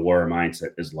somebody with a warrior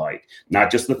mindset is like.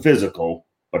 Not just the physical,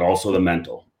 but also the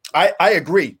mental. I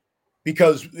agree,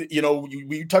 because you know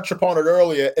we touched upon it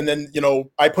earlier, and then you know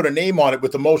I put a name on it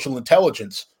with emotional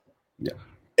intelligence. Yeah.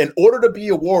 In order to be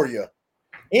a warrior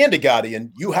and a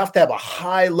guardian, you have to have a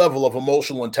high level of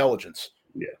emotional intelligence.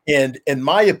 Yeah. And in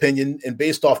my opinion, and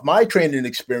based off my training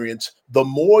experience, the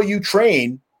more you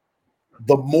train,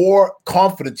 the more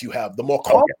confidence you have. The more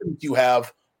confidence you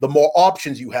have, the more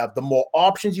options you have. The more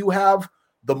options you have,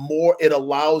 the more it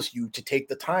allows you to take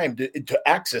the time to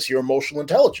access your emotional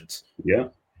intelligence. Yeah.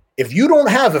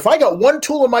 If I got one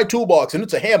tool in my toolbox and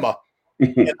it's a hammer,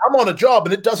 and I'm on a job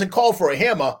and it doesn't call for a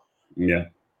hammer,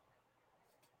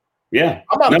 yeah,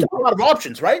 I'm out of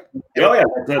options, right? Oh yeah,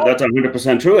 that's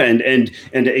 100% true.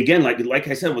 And again, like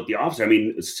I said with the officer, I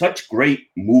mean, such great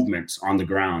movements on the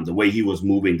ground. The way he was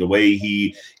moving, the way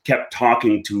he kept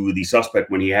talking to the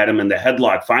suspect when he had him in the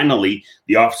headlock. Finally,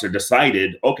 the officer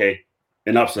decided, okay,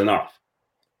 enough's enough.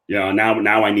 You know,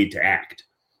 now I need to act,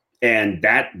 and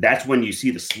that's when you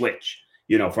see the switch.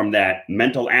 You know, from that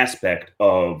mental aspect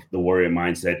of the warrior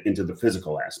mindset into the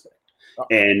physical aspect.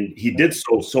 And he did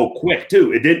so quick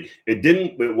too.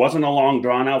 It wasn't a long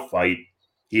drawn out fight.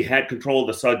 He had control of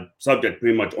the subject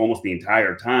pretty much almost the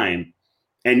entire time.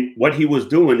 And what he was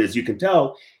doing is, you can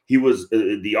tell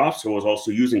the officer was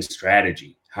also using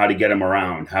strategy, how to get him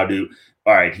around,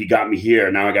 all right, he got me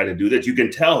here. Now I got to do this. You can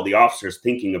tell the officer's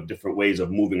thinking of different ways of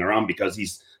moving around because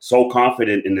he's so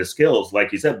confident in his skills,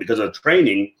 like you said, because of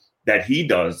training that he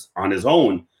does on his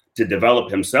own to develop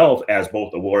himself as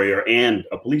both a warrior and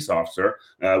a police officer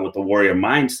with the warrior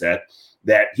mindset,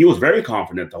 that he was very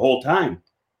confident the whole time.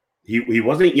 He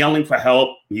wasn't yelling for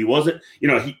help. He wasn't, you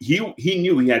know, he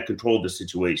knew he had control of the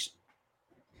situation.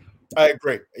 I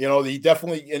agree. You know, he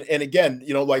definitely, and again,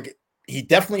 you know, like he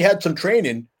definitely had some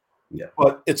training. Yeah.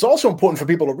 But it's also important for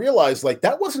people to realize, like,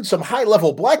 that wasn't some high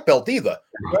level black belt either.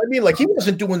 You know what I mean? Like, he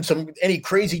wasn't doing any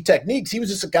crazy techniques. He was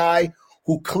just a guy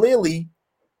who clearly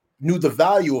knew the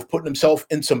value of putting himself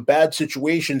in some bad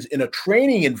situations in a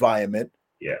training environment.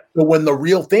 Yeah. So when the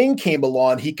real thing came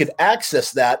along, he could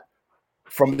access that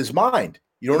from his mind.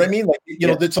 You know what I mean? Like, you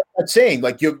know, that's like that saying,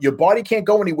 like your body can't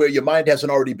go anywhere your mind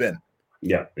hasn't already been.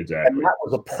 Yeah, exactly. And that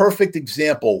was a perfect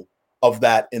example of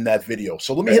that in that video.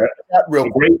 So let me hit that real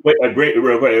quick. A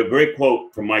great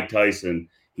quote from Mike Tyson.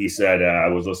 He said, I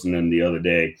was listening the other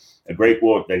day, a great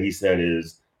quote that he said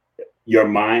is, your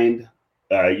mind,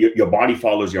 your body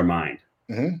follows your mind.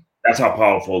 Mm-hmm. That's how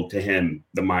powerful to him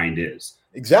the mind is.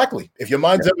 Exactly. If your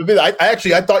mind's ever been, I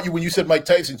thought when you said Mike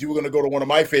Tyson, you were going to go to one of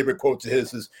my favorite quotes of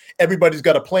his is, everybody's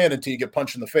got a plan until you get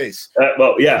punched in the face.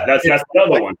 Well, yeah, that's the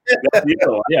other one. That's the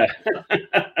other one. Yeah.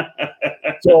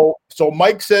 So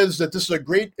Mike says that this is a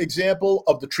great example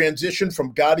of the transition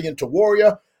from Guardian to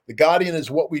Warrior. The Guardian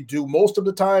is what we do most of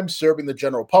the time, serving the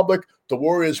general public. The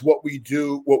Warrior is what we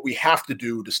do, what we have to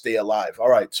do to stay alive. All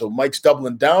right. So Mike's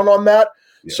doubling down on that.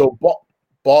 Yeah. So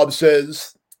Bob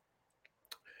says,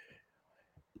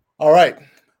 all right,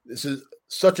 this is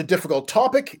such a difficult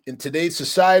topic. In today's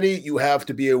society, you have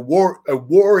to be a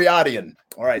Warriorian.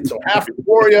 All right, so half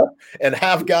Warrior and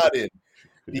half Guardian,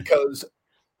 because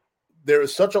there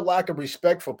is such a lack of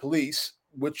respect for police,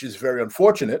 which is very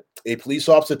unfortunate. A police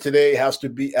officer today has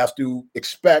to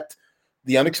expect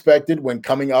the unexpected when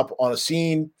coming up on a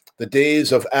scene. The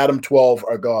days of Adam 12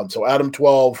 are gone. So Adam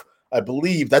 12, I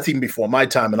believe that's even before my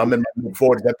time, and I'm in my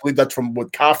mid-40s. I believe that's from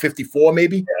Car 54,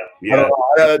 maybe. Yeah.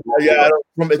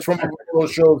 It's from one of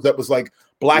those shows that was like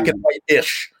black and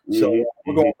white-ish. So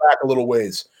we're going back a little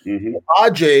ways. Mm-hmm.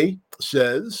 Ajay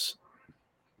says,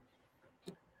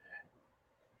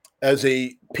 as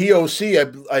a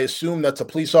POC, I assume that's a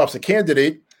police officer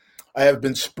candidate. I have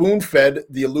been spoon-fed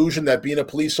the illusion that being a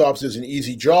police officer is an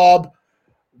easy job,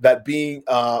 that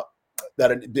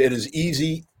it is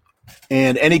easy.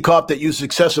 And any cop that uses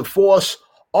excessive force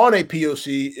on a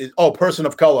POC is person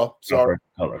of color. Sorry.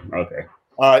 Okay.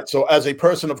 All right. So as a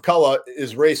person of color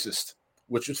is racist,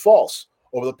 which is false.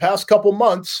 Over the past couple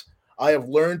months, I have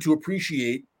learned to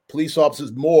appreciate police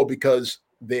officers more because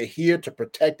they're here to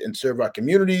protect and serve our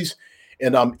communities.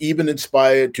 And I'm even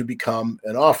inspired to become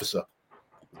an officer.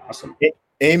 Awesome.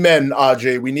 Amen,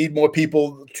 Ajay. We need more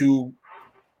people to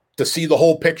see the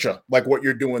whole picture, like what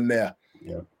you're doing there.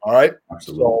 Yeah. All right.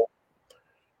 Absolutely.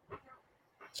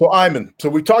 So Ayman, so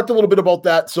we talked a little bit about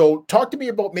that. So talk to me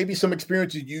about maybe some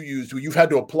experiences you used where you've had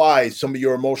to apply some of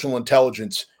your emotional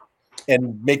intelligence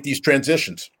and make these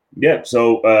transitions. Yeah.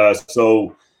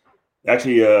 So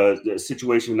actually, the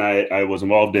situation I was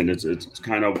involved in, it's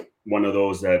kind of one of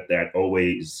those that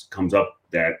always comes up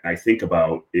that I think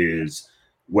about is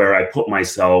where I put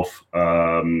myself.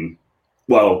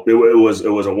 Well, it was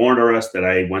a warrant arrest that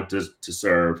I went to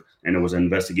serve, and it was an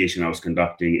investigation I was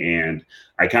conducting, and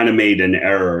I kind of made an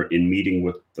error in meeting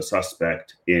with the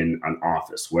suspect in an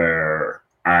office where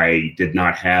I did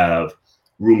not have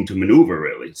room to maneuver,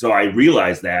 really. So I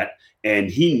realized that, and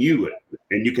he knew it,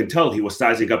 and you can tell he was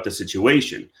sizing up the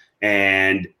situation,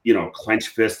 and clenched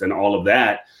fist and all of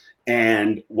that.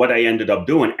 And what I ended up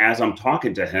doing as I'm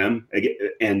talking to him,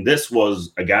 and this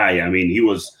was a guy, I mean,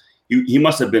 he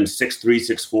must have been 6'3",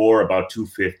 6'4", about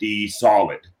 250,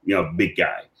 solid, big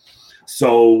guy.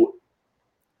 So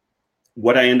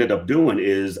what I ended up doing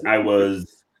is I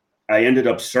ended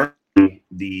up searching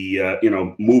the,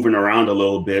 moving around a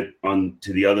little bit on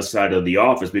to the other side of the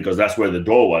office because that's where the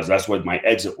door was. That's where my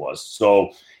exit was.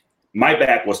 So my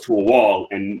back was to a wall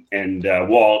and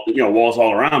walls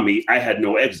all around me. I had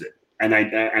no exit. And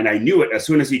I knew it as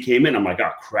soon as he came in. I'm like,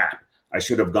 oh, crap. I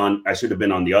should have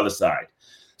been on the other side.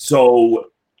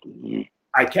 So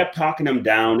I kept talking him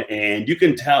down, and you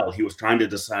can tell he was trying to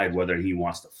decide whether he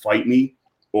wants to fight me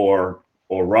or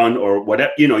run or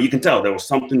whatever. You can tell there was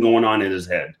something going on in his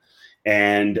head.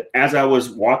 And as I was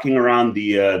walking around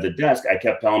the desk, I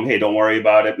kept telling him, hey, don't worry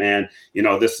about it, man.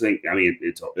 This thing, I mean,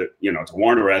 it's a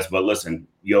warrant arrest, but listen,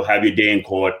 you'll have your day in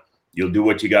court. You'll do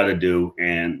what you got to do.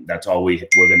 And that's all we're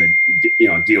going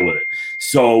to, deal with it.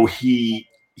 So he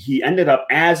ended up,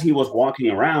 as he was walking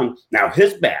around, now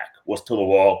his back was to the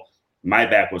wall, my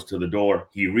back was to the door.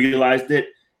 He realized it,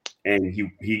 and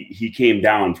he came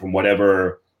down from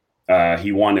whatever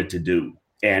he wanted to do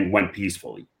and went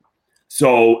peacefully.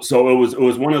 So it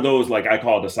was one of those, like I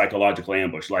call it a psychological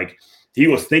ambush. Like he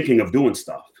was thinking of doing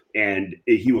stuff, and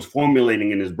he was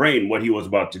formulating in his brain what he was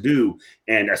about to do.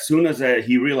 And as soon as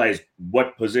he realized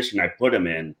what position I put him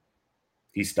in,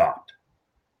 he stopped.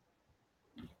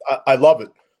 I love it.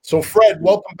 So Fred,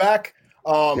 welcome back.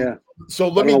 Yeah.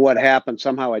 So I don't know what happened.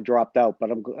 Somehow I dropped out,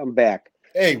 but I'm back.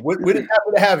 Hey, we're happy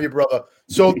to have you, brother.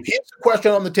 So here's the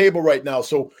question on the table right now.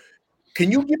 So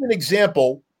can you give an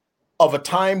example of a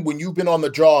time when you've been on the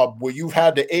job where you've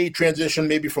had to transition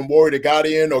maybe from warrior to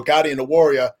guardian or guardian to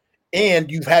warrior,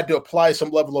 and you've had to apply some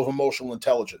level of emotional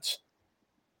intelligence?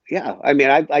 Yeah. I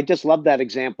mean, I just love that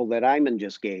example that Ayman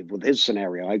just gave with his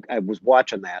scenario. I was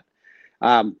watching that.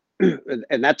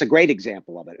 and that's a great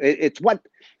example of it. It's what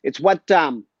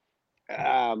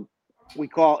we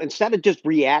call, instead of just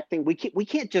reacting, we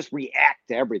can't just react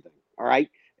to everything. All right.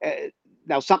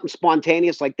 Now something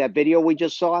spontaneous like that video we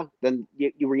just saw, then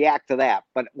you react to that.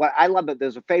 But what I love it,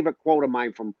 there's a favorite quote of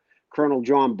mine from Colonel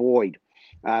John Boyd,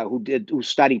 who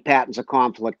studied patterns of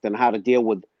conflict and how to deal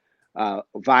with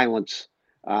violence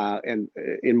and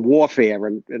in warfare,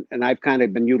 and I've kind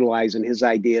of been utilizing his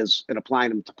ideas and applying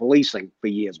them to policing for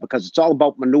years, because it's all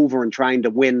about maneuver and trying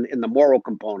to win in the moral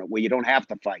component where you don't have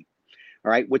to fight.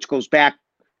 All right, which goes back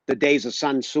the days of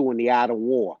Sun Tzu and the Art of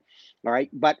War. All right,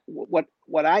 but what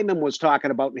Ayman was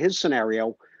talking about in his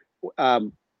scenario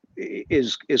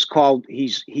is called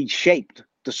he shaped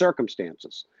the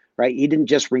circumstances. Right, he didn't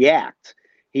just react;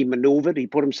 he maneuvered. He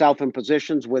put himself in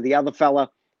positions where the other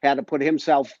fella had to put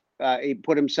himself. He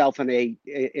put himself in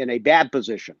a bad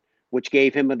position, which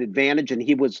gave him an advantage, and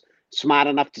he was smart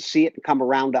enough to see it and come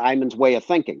around to Ayman's way of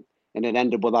thinking, and it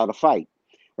ended without a fight.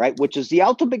 Right, which is the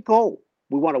ultimate goal.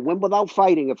 We want to win without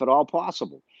fighting, if at all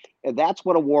possible. And that's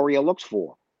what a warrior looks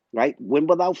for, right? Win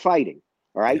without fighting,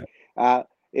 all right? Yeah.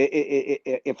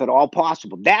 If at all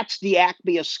possible. That's the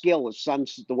acme of skill, as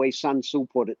the way Sun Tzu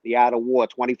put it, the Art of War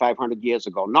 2,500 years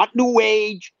ago. Not new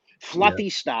age, fluffy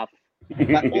stuff,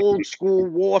 but old school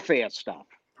warfare stuff.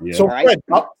 Yeah. So, right?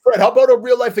 Fred, how about a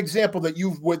real life example that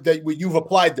you've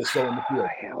applied this in the field?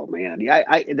 Hell, man,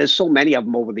 there's so many of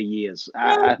them over the years.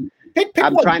 I'm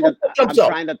trying to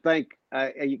think.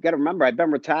 You got to remember, I've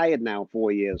been retired now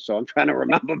 4 years, so I'm trying to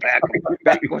remember back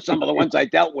with some of the ones I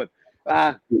dealt with.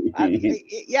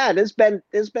 There's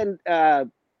been.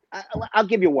 I'll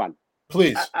give you one,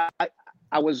 please.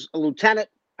 I was a lieutenant.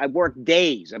 I worked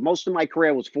days, and most of my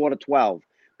career was 4 to 12.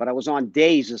 But I was on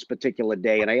days this particular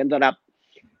day, and I ended up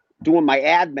doing my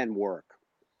admin work.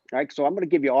 Right, so I'm going to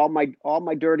give you all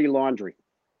my dirty laundry.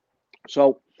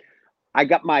 So I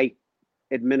got my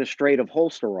administrative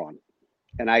holster on,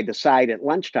 and I decide at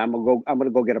lunchtime I'm going to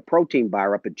go get a protein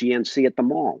bar up at GNC at the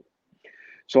mall.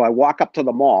 So I walk up to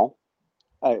the mall,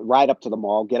 ride up to the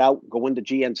mall, get out, go into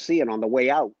GNC, and on the way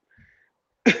out,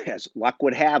 as luck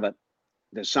would have it,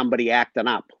 there's somebody acting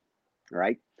up,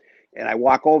 right? And I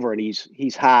walk over, and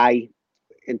he's high,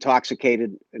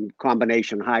 intoxicated, in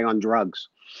combination high on drugs.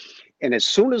 And as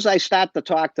soon as I start to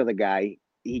talk to the guy,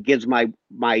 he gives my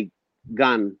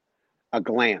gun a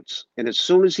glance. And as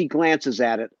soon as he glances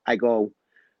at it, I go,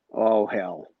 oh,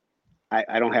 hell,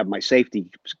 I don't have my safety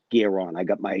gear on. I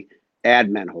got my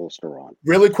admin holster on.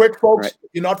 Really quick, folks, right. If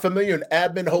you're not familiar, an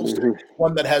admin holster,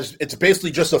 one that it's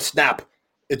basically just a snap.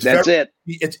 That's it.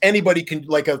 It's anybody can,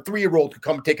 like a 3-year-old could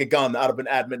come take a gun out of an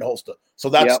admin holster. So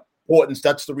that's important.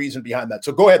 That's the reason behind that.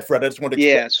 So go ahead, Fred. I just want to.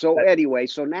 Yeah. So anyway,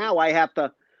 so now I have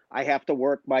to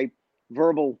work my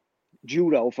verbal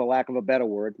judo, for lack of a better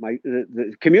word,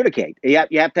 communicate. You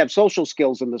have to have social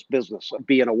skills in this business of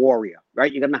being a warrior,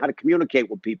 right? You got to know how to communicate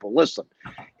with people, listen,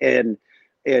 and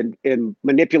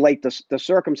manipulate the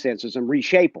circumstances and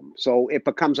reshape them. So it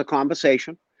becomes a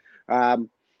conversation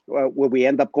where we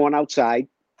end up going outside.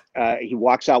 He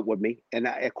walks out with me, and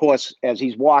of course, as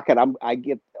he's walking, I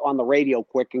get on the radio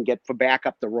quick and get for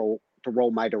backup to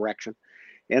roll my direction,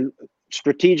 and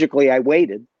strategically I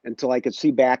waited until I could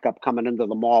see backup coming into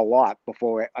the mall lot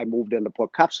before I moved in to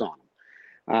put cuffs on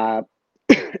him.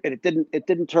 And it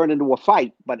didn't turn into a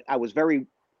fight, but I was very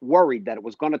worried that it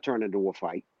was going to turn into a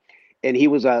fight. And he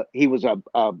was a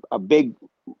big,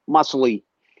 muscly,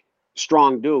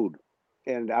 strong dude.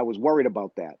 And I was worried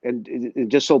about that. And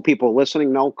just so people are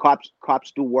listening, no,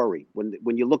 cops do worry.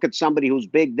 When you look at somebody who's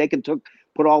big, they can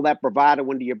put all that bravado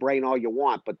into your brain all you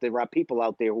want, but there are people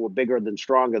out there who are bigger than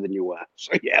stronger than you are.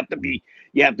 So you have to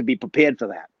be prepared for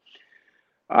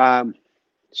that.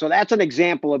 So that's an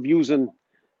example of using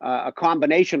a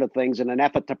combination of things in an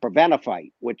effort to prevent a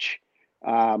fight, which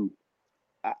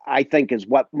I think is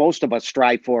what most of us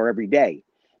strive for every day,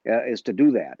 is to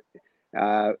do that.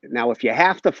 Now, if you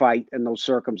have to fight in those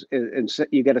circumstances,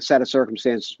 you get a set of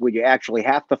circumstances where you actually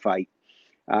have to fight.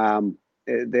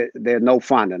 They're no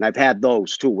fun, and I've had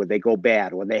those too, where they go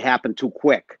bad or they happen too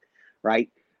quick, right?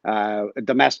 A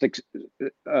domestic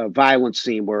violence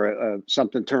scene where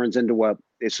something turns into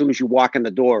as soon as you walk in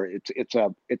the door,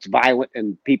 it's violent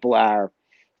and people are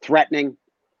threatening,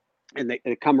 and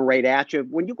they come right at you.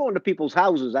 When you go into people's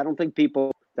houses, I don't think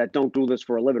people that don't do this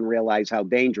for a living realize how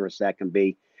dangerous that can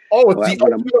be. Oh, it's the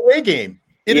ultimate away game.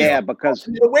 Because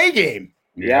the away game.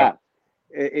 Yeah.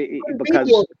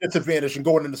 Because disadvantage in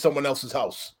going into someone else's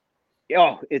house.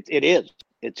 Oh, it is.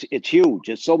 It's huge.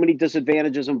 There's so many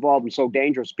disadvantages involved and so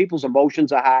dangerous. People's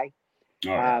emotions are high,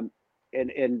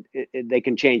 and they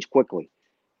can change quickly.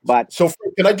 But so,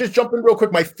 can I just jump in real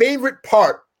quick? My favorite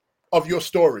part of your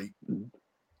story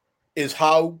is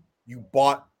how you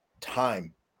bought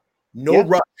time. No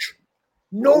rush.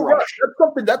 No rush.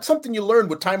 That's something you learn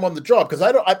with time on the job. Because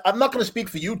I'm not going to speak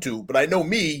for you two, but I know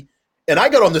me, and I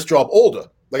got on this job older.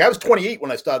 Like I was 28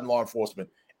 when I started in law enforcement,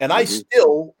 and I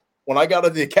still, when I got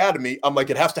out of the academy, I'm like,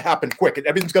 it has to happen quick.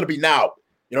 Everything's got to be now.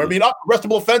 You know what I mean?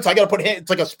 Arrestable offense. I got to it's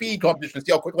like a speed competition to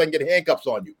see how quickly I can get handcuffs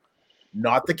on you.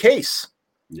 Not the case.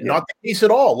 Yeah. Not the case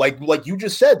at all. Like you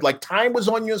just said, like time was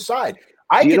on your side.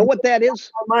 You know what that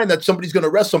is? I mind that somebody's going to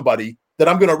arrest somebody. That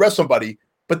I'm going to arrest somebody.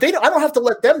 But I don't have to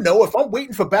let them know if I'm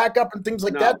waiting for backup and things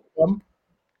like that.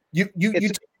 You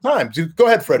take time. Go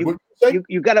ahead, Fred.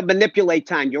 You got to manipulate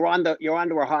time. You're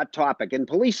onto a hot topic. In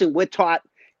policing, we're taught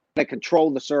to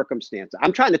control the circumstance.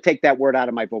 I'm trying to take that word out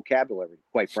of my vocabulary,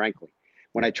 quite frankly,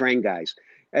 when I train guys.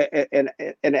 And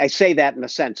I say that in a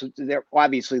sense. There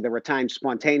are times,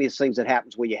 spontaneous things that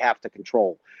happens where you have to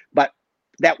control. But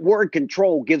that word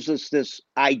control gives us this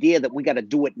idea that we got to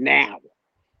do it now.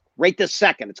 Right this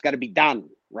second. It's got to be done,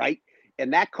 right?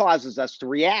 And that causes us to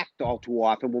react all too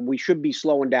often when we should be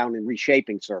slowing down and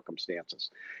reshaping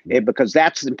circumstances, because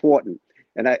that's important.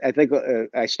 And I think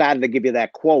I started to give you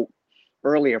that quote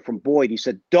earlier from Boyd. He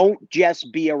said, don't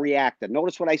just be a reactor.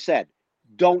 Notice what I said.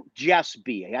 Don't just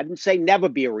be. I didn't say never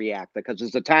be a reactor because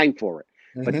there's a time for it.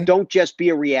 But don't just be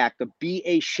a reactor. Be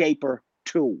a shaper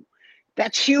too.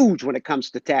 That's huge when it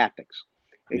comes to tactics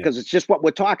because it's just what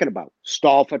we're talking about.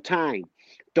 Stall for time.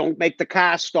 Don't make the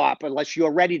car stop unless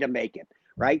you're ready to make it,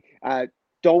 right?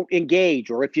 Don't engage,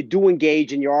 or if you do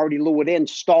engage and you're already lured in,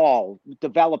 stall,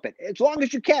 develop it as long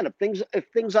as you can. If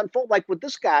things unfold, like with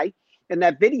this guy in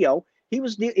that video, he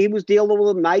was dealing with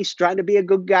him nice, trying to be a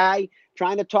good guy,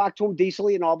 trying to talk to him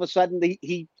decently, and all of a sudden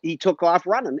he took off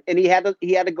running, and he had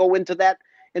to go into that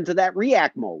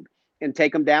react mode and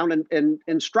take him down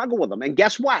and struggle with him. And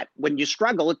guess what? When you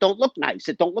struggle, it don't look nice.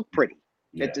 It don't look pretty.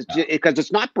 Because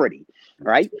it's not pretty,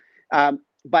 right?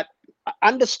 But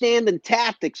understanding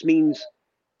tactics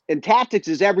tactics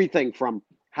is everything from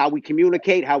how we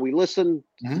communicate, how we listen,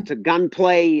 to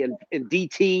gunplay and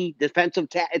DT, defensive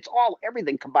it's all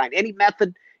everything combined. Any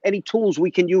method, any tools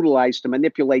we can utilize to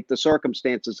manipulate the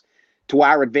circumstances to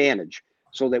our advantage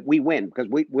so that we win. Because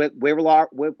we're out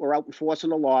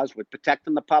enforcing the laws, we're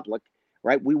protecting the public,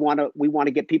 right? We want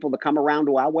to get people to come around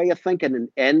to our way of thinking and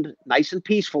end nice and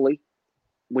peacefully,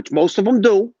 which most of them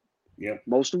do. Yeah,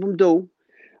 most of them do.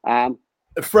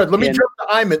 Fred, let me jump to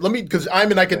Ayman. Because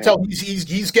Ayman, I can tell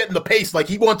he's getting the pace. Like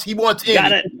he wants in.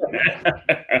 Got it.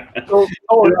 Fred's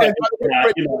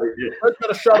got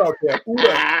a shout out there.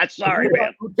 Sorry,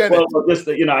 man. Well,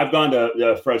 I've gone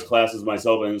to Fred's classes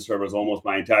myself in servers almost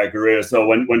my entire career. So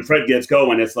when Fred gets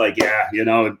going, it's like,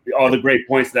 all the great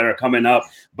points that are coming up.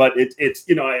 But it's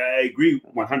I agree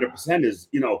 100% is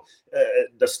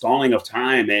the stalling of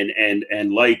time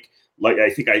and like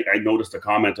I think I noticed a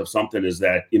comment of something is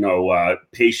that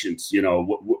patience,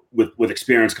 with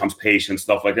experience comes patience,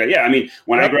 stuff like that. Yeah, I mean,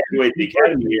 when I graduated the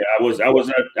academy, I was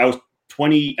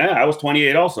 20. I was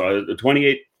 28 also. I was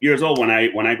 28 years old when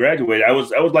I graduated. I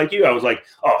was like you. I was like,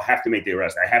 oh, I have to make the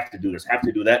arrest. I have to do this. Have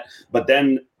to do that. But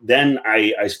then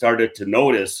I started to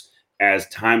notice as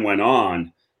time went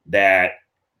on that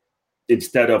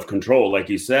instead of control, like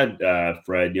you said,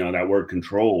 Fred, that word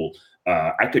control.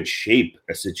 I could shape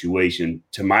a situation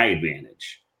to my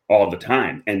advantage all the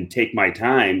time and take my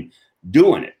time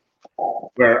doing it.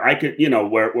 Where I could,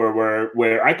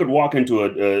 where I could walk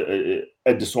into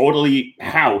a disorderly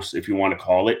house, if you want to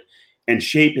call it, and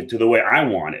shape it to the way I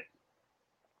want it.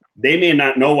 They may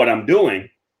not know what I'm doing,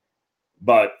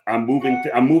 but I'm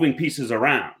moving pieces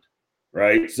around.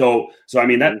 Right. So I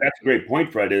mean, that's a great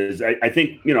point, Fred, is I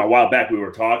think, a while back we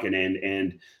were talking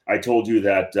and I told you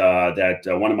that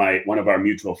one of our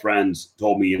mutual friends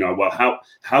told me, well,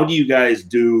 how do you guys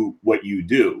do what you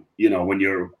do, when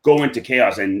you're going to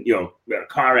chaos and, a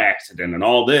car accident and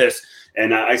all this.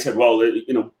 And I said, well,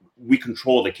 we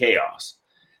control the chaos.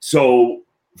 So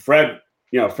Fred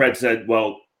said,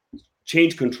 well,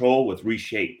 change control with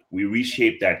reshape. We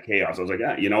reshape that chaos. I was like,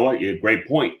 you know what? You have a great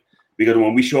point. Because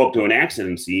when we show up to an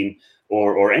accident scene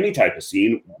or any type of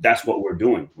scene, that's what we're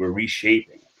doing. We're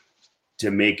reshaping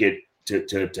to make it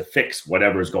to fix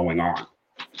whatever's going on.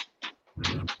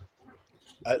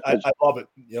 I love it.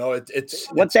 It's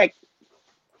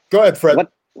Go ahead, Fred.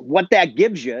 What that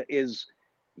gives you is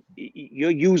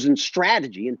you're using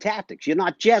strategy and tactics. You're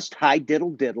not just high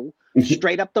diddle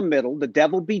straight up the middle. The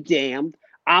devil be damned.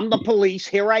 I'm the police.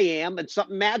 Here I am, and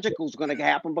something magical is going to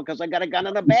happen because I got a gun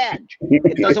and a badge.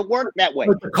 It doesn't work that way.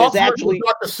 There's actually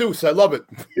Dr. Seuss. I love it.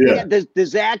 Yeah,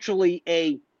 there's actually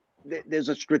there's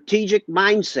a strategic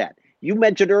mindset. You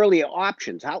mentioned earlier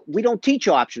options. How we don't teach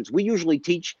options. We usually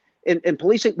teach in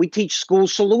policing. We teach school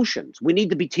solutions. We need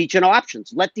to be teaching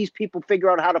options. Let these people figure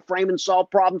out how to frame and solve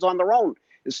problems on their own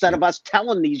instead of us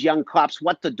telling these young cops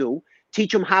what to do.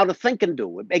 Teach them how to think and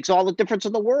do. It makes all the difference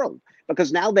in the world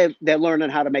because now they're learning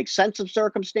how to make sense of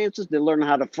circumstances. They're learning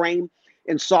how to frame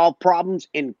and solve problems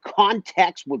in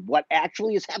context with what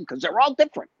actually is happening because they're all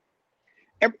different.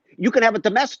 You can have a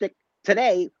domestic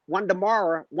today, one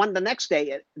tomorrow, one the next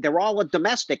day. They're all a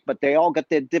domestic, but they all got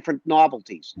their different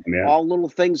novelties. Yeah. All little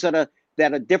things that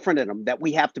are different in them that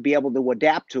we have to be able to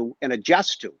adapt to and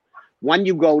adjust to. One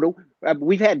you go to,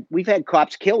 we've had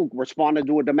cops killed responding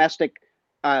to a domestic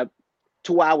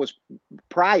 2 hours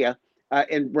prior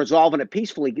and resolving it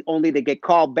peacefully, only to get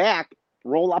called back,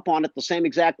 roll up on it the same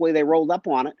exact way they rolled up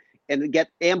on it, and get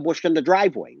ambushed in the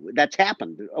driveway. That's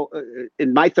happened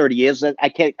in my 30 years.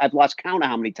 I've lost count of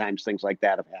how many times things like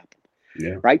that have happened.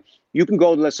 Yeah. Right. You can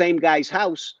go to the same guy's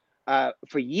house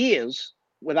for years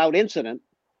without incident,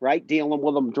 right? Dealing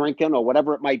with them, drinking or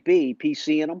whatever it might be,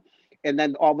 PCing them. And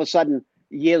then all of a sudden,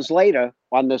 years later,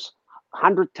 on this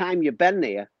 100th time you've been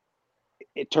there,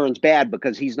 it turns bad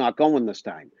because he's not going this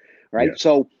time. Right. Yeah.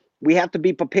 So we have to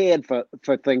be prepared for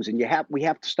things, and we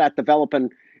have to start developing.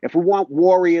 If we want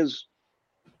warriors,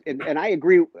 and I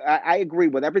agree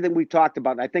with everything we talked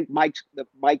about. I think Mike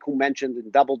who mentioned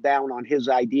and doubled down on his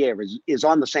idea is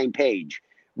on the same page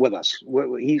with us.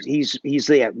 He's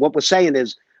there. What we're saying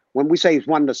is, when we say it's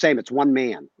one the same, it's one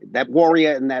man. That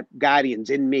warrior and that guardian's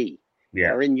in me,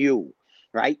 or in you,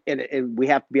 right? And we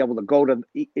have to be able to go to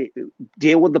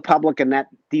deal with the public in that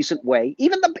decent way.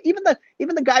 Even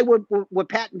the guy we're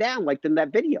patting down, like in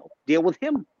that video, deal with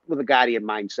him with a guardian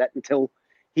mindset until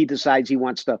he decides he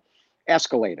wants to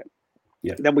escalate it.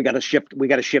 Yeah. Then we got to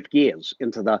shift gears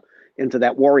into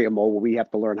that warrior mode where we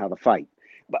have to learn how to fight,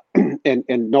 and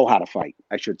know how to fight,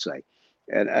 I should say.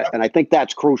 And I think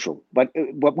that's crucial. But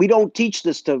we don't teach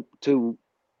this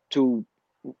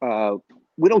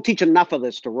we don't teach enough of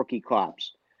this to rookie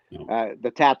cops. No.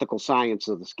 The tactical science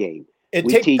of this game. It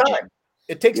takes time.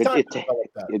 It takes time to develop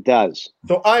that. It does.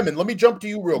 So, Iman, let me jump to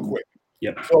you real quick.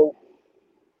 Yep. So,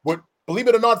 believe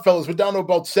it or not, fellas, we're down to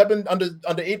about under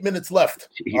 8 minutes left.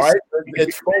 Jeez. All right,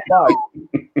 it's full by.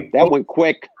 That went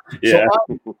quick. Yeah.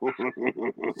 So,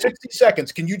 60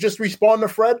 seconds. Can you just respond to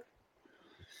Fred?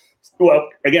 Well,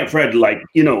 again, Fred,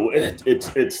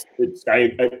 it's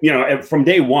from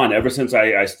day one, ever since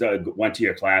I went to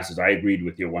your classes, I agreed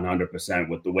with you 100%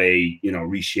 with the way,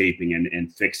 reshaping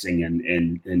and fixing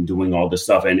and doing all this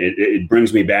stuff. And it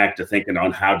brings me back to thinking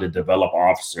on how to develop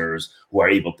officers who are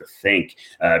able to think.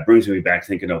 It brings me back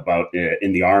thinking about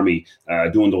in the Army,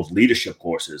 doing those leadership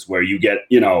courses where you get,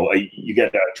 you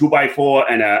get a 2x4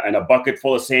 and a bucket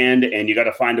full of sand, and you got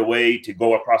to find a way to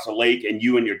go across a lake, and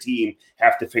you and your team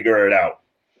have to figure it out.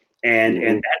 And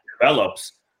that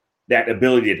develops that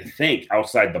ability to think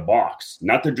outside the box,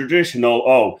 not the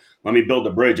traditional, let me build a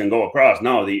bridge and go across.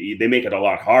 No, they make it a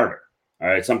lot harder. All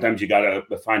right. Sometimes you got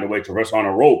to find a way to rest on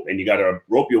a rope, and you got to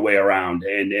rope your way around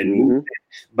and move.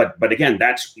 But again,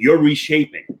 you're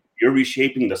reshaping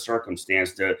the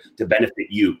circumstance to benefit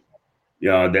you.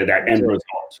 That end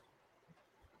result.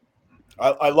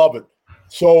 I love it.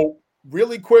 So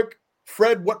really quick,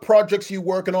 Fred, what projects are you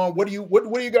working on? What do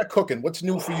you got cooking? What's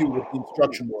new for you with the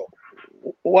instruction world?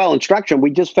 Well, instruction,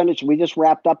 we just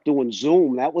wrapped up doing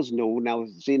Zoom. That was new. Now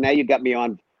you got me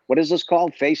on, what is this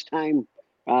called? FaceTime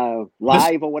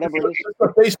Live or whatever it is?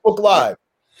 Facebook Live.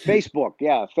 Facebook,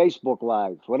 yeah, Facebook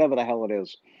Live, whatever the hell it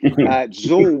is.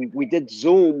 Zoom, we did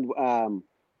Zoom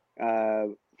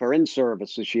for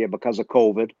in-service this year because of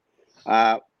COVID.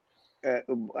 I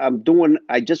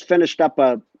just finished up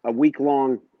a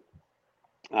week-long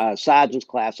sergeant's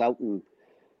class out in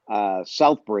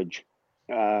Southbridge,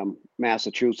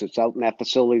 Massachusetts, out in that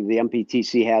facility the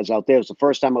MPTC has out there. It was the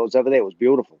first time I was ever there. It was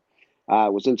beautiful. I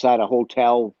was inside a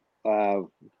hotel.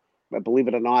 Believe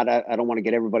it or not, I don't want to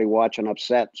get everybody watching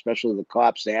upset, especially the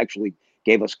cops. They actually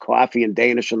gave us coffee and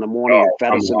Danish in the morning and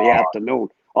fed us in the afternoon.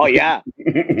 Oh, yeah.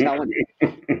 I'm telling you.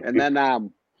 And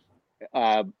then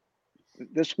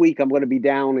this week I'm going to be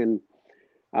down in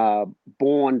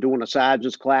Bourne doing a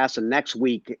sergeant's class, and next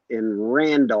week in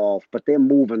Randolph, but they're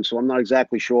moving, so I'm not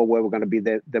exactly sure where we're going to be.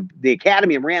 The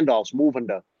academy in Randolph's moving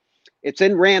it's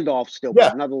in Randolph still,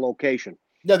 but another location.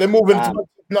 Yeah, they're moving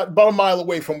not about a mile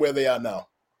away from where they are now.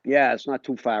 Yeah, it's not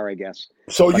too far, I guess.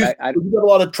 So you got a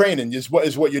lot of training is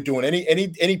what you're doing.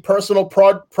 Any personal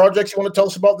projects you want to tell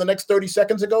us about in the next 30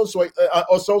 seconds ago, so I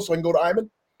can go to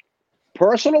Iman?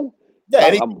 Personal?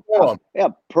 Yeah,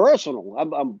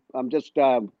 personal. I'm just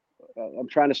I'm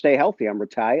trying to stay healthy. I'm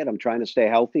retired. I'm trying to stay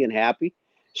healthy and happy,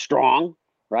 strong,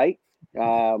 right?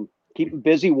 Keeping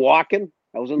busy walking.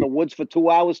 I was in the woods for 2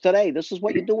 hours today. This is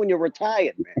what you do when you're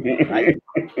retired, man. Right?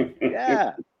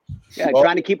 Yeah. Well,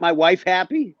 trying to keep my wife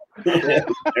happy. Good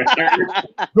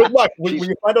luck. When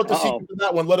you find out the secret to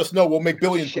that one, let us know. We'll make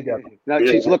billions together. No,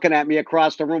 she's looking at me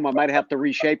across the room. I might have to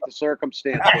reshape the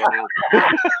circumstance here now.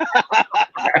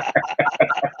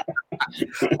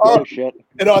 Oh, shit.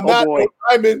 And on that note,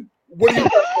 Simon, what do you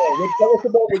got? Tell us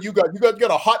about what you got. You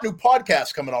got a hot new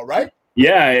podcast coming out, right?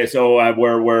 Yeah, so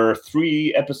we're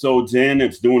 3 episodes in.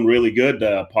 It's doing really good.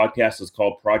 The podcast is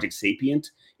called Project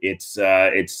Sapient. It's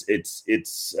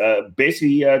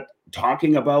basically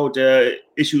talking about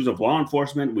issues of law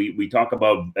enforcement. We talk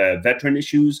about veteran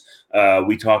issues.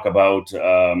 We talk about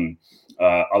a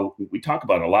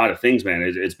lot of things, man.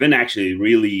 It's been actually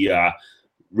really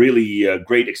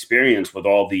great experience with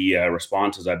all the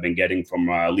responses I've been getting from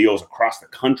Leos across the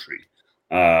country.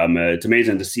 It's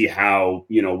amazing to see how,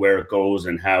 where it goes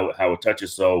and how it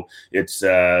touches. So it's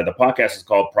the podcast is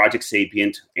called Project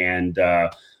Sapient, and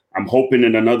I'm hoping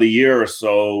in another year or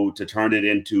so to turn it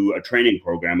into a training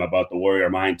program about the warrior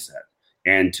mindset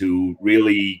and to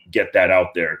really get that out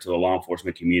there to the law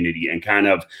enforcement community and kind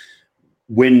of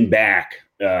win back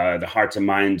the hearts and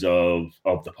minds of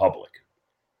the public.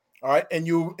 All right. And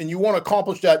you want to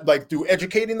accomplish that like through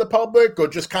educating the public or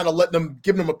just kind of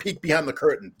giving them a peek behind the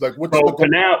curtain? Like for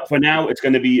now, it's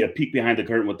going to be a peek behind the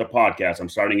curtain with the podcast. I'm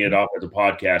starting it off as a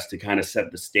podcast to kind of set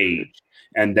the stage.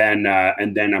 And then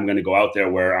I'm going to go out there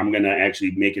where I'm going to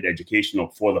actually make it educational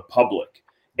for the public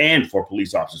and for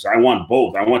police officers. I want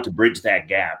both. I want to bridge that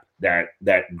gap that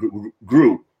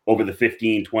grew over the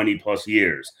 15, 20 plus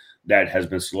years that has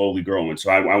been slowly growing. So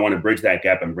I want to bridge that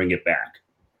gap and bring it back.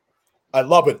 I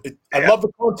love it. I love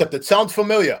the concept. It sounds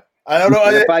familiar. I don't know.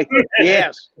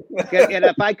 Yes. And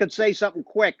if I could say something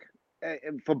quick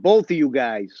for both of you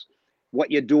guys,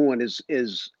 what you're doing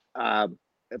is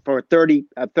for 30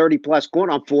 plus, going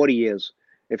on 40 years,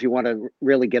 if you want to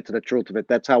really get to the truth of it.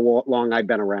 That's how long I've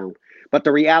been around. But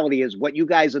the reality is what you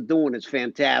guys are doing is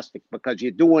fantastic because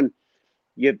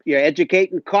you're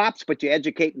educating cops, but you're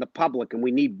educating the public, and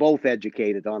we need both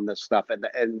educated on this stuff.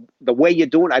 And the way you're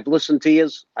doing, I've listened to you,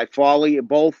 I follow you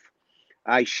both,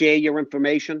 I share your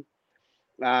information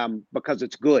because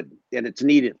it's good and it's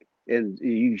needed, and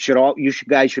you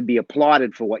guys should be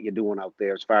applauded for what you're doing out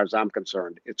there. As far as I'm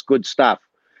concerned, it's good stuff,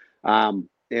 and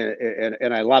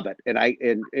I love it. And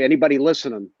anybody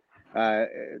listening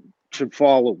should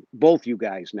follow both you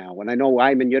guys now. And I know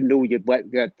you're new. You've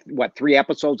got 3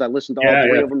 episodes. I listened to all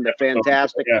 3 of them. They're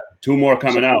fantastic. Yeah, 2 more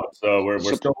coming out. So we're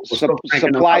still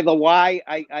Supply the Why.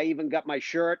 I even got my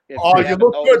shirt. You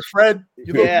look good, Fred.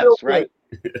 Yes, right.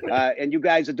 And you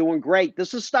guys are doing great.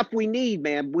 This is stuff we need,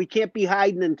 man. We can't be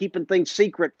hiding and keeping things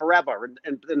secret forever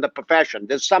in the profession.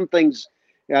 There's some things,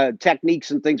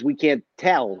 techniques and things we can't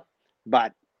tell,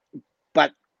 but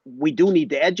we do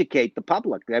need to educate the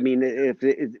public. I mean,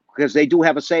 because they do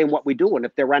have a say in what we do. And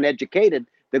if they're uneducated,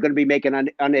 they're going to be making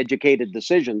uneducated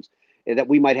decisions that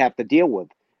we might have to deal with,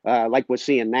 like we're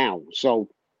seeing now. So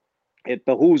it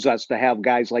behooves us to have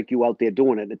guys like you out there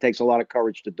doing it. It takes a lot of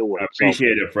courage to do it. I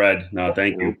appreciate it, Fred. No,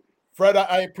 thank you. Fred,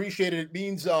 I appreciate it. It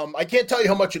means, I can't tell you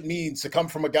how much it means to come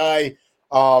from a guy.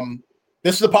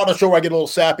 This is the part of the show where I get a little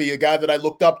sappy, a guy that I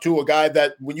looked up to, a guy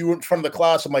that when you were in front of the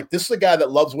class, I'm like, this is a guy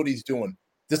that loves what he's doing.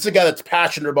 This is a guy that's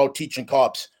passionate about teaching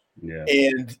cops. Yeah.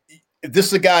 And this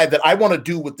is a guy that I want to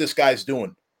do what this guy's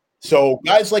doing. So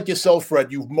guys like yourself,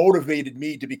 Fred, you've motivated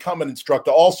me to become an instructor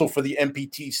also for the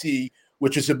MPTC,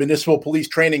 which is the Municipal Police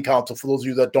Training Council. For those of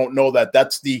you that don't know that,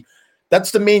 that's the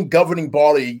main governing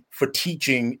body for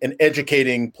teaching and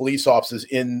educating police officers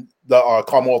in the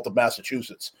Commonwealth of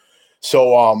Massachusetts.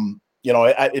 So,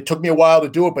 it took me a while to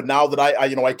do it, but now that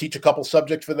I teach a couple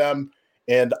subjects for them,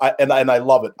 and I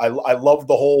love it. I love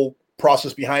the whole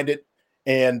process behind it.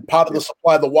 And part of the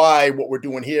Supply the Why, what we're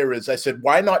doing here is I said,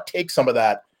 why not take some of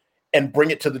that and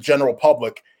bring it to the general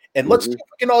public? And let's see if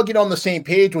we can all get on the same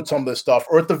page with some of this stuff.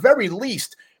 Or at the very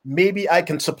least, maybe I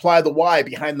can supply the why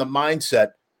behind the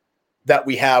mindset that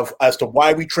we have as to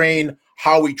why we train,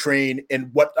 how we train, and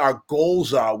what our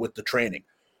goals are with the training.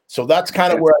 So that's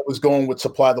kind of where I was going with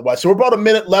Supply the Why. So we're about a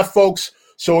minute left, folks.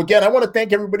 So again, I want to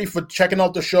thank everybody for checking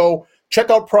out the show. Check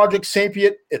out Project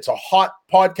Sapient. It's a hot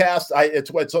podcast.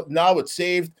 It's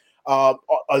saved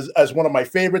as one of my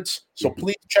favorites. So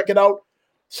please check it out.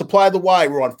 Supply the Why.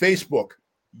 We're on Facebook,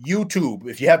 YouTube.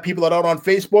 If you have people that are out on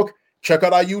Facebook, check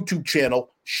out our YouTube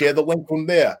channel. Share the link from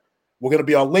there. We're going to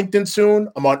be on LinkedIn soon.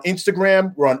 I'm on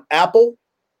Instagram. We're on Apple,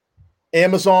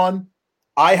 Amazon,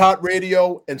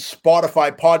 iHeartRadio, and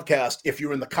Spotify podcast if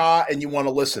you're in the car and you want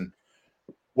to listen.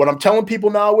 What I'm telling people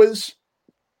now is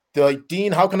They're like,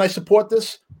 Dean, how can I support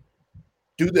this?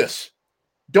 Do this.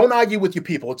 Don't argue with your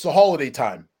people. It's the holiday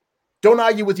time. Don't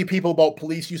argue with your people about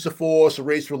police use of force or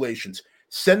race relations.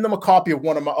 Send them a copy of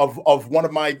one of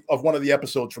the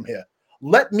episodes from here.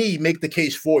 Let me make the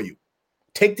case for you.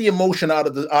 Take the emotion out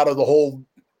of the whole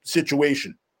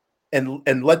situation,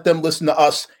 and let them listen to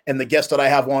us and the guests that I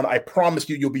have on. I promise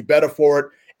you, you'll be better for it,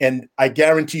 and I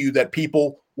guarantee you that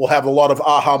people will have a lot of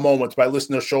aha moments by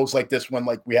listening to shows like this one,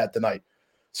 like we had tonight.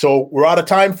 So we're out of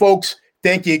time, folks.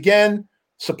 Thank you again.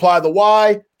 Supply the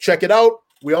Y. Check it out.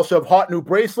 We also have hot new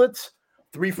bracelets,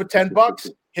 3 for $10.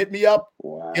 Hit me up.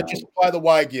 Wow. Get your Supply the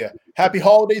Y gear. Happy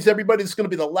holidays, everybody. This is going to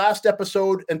be the last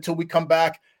episode until we come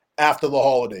back after the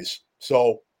holidays.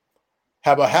 So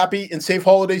have a happy and safe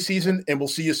holiday season, and we'll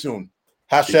see you soon. #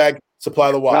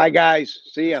 Supply the Y. Bye, guys.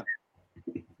 See ya.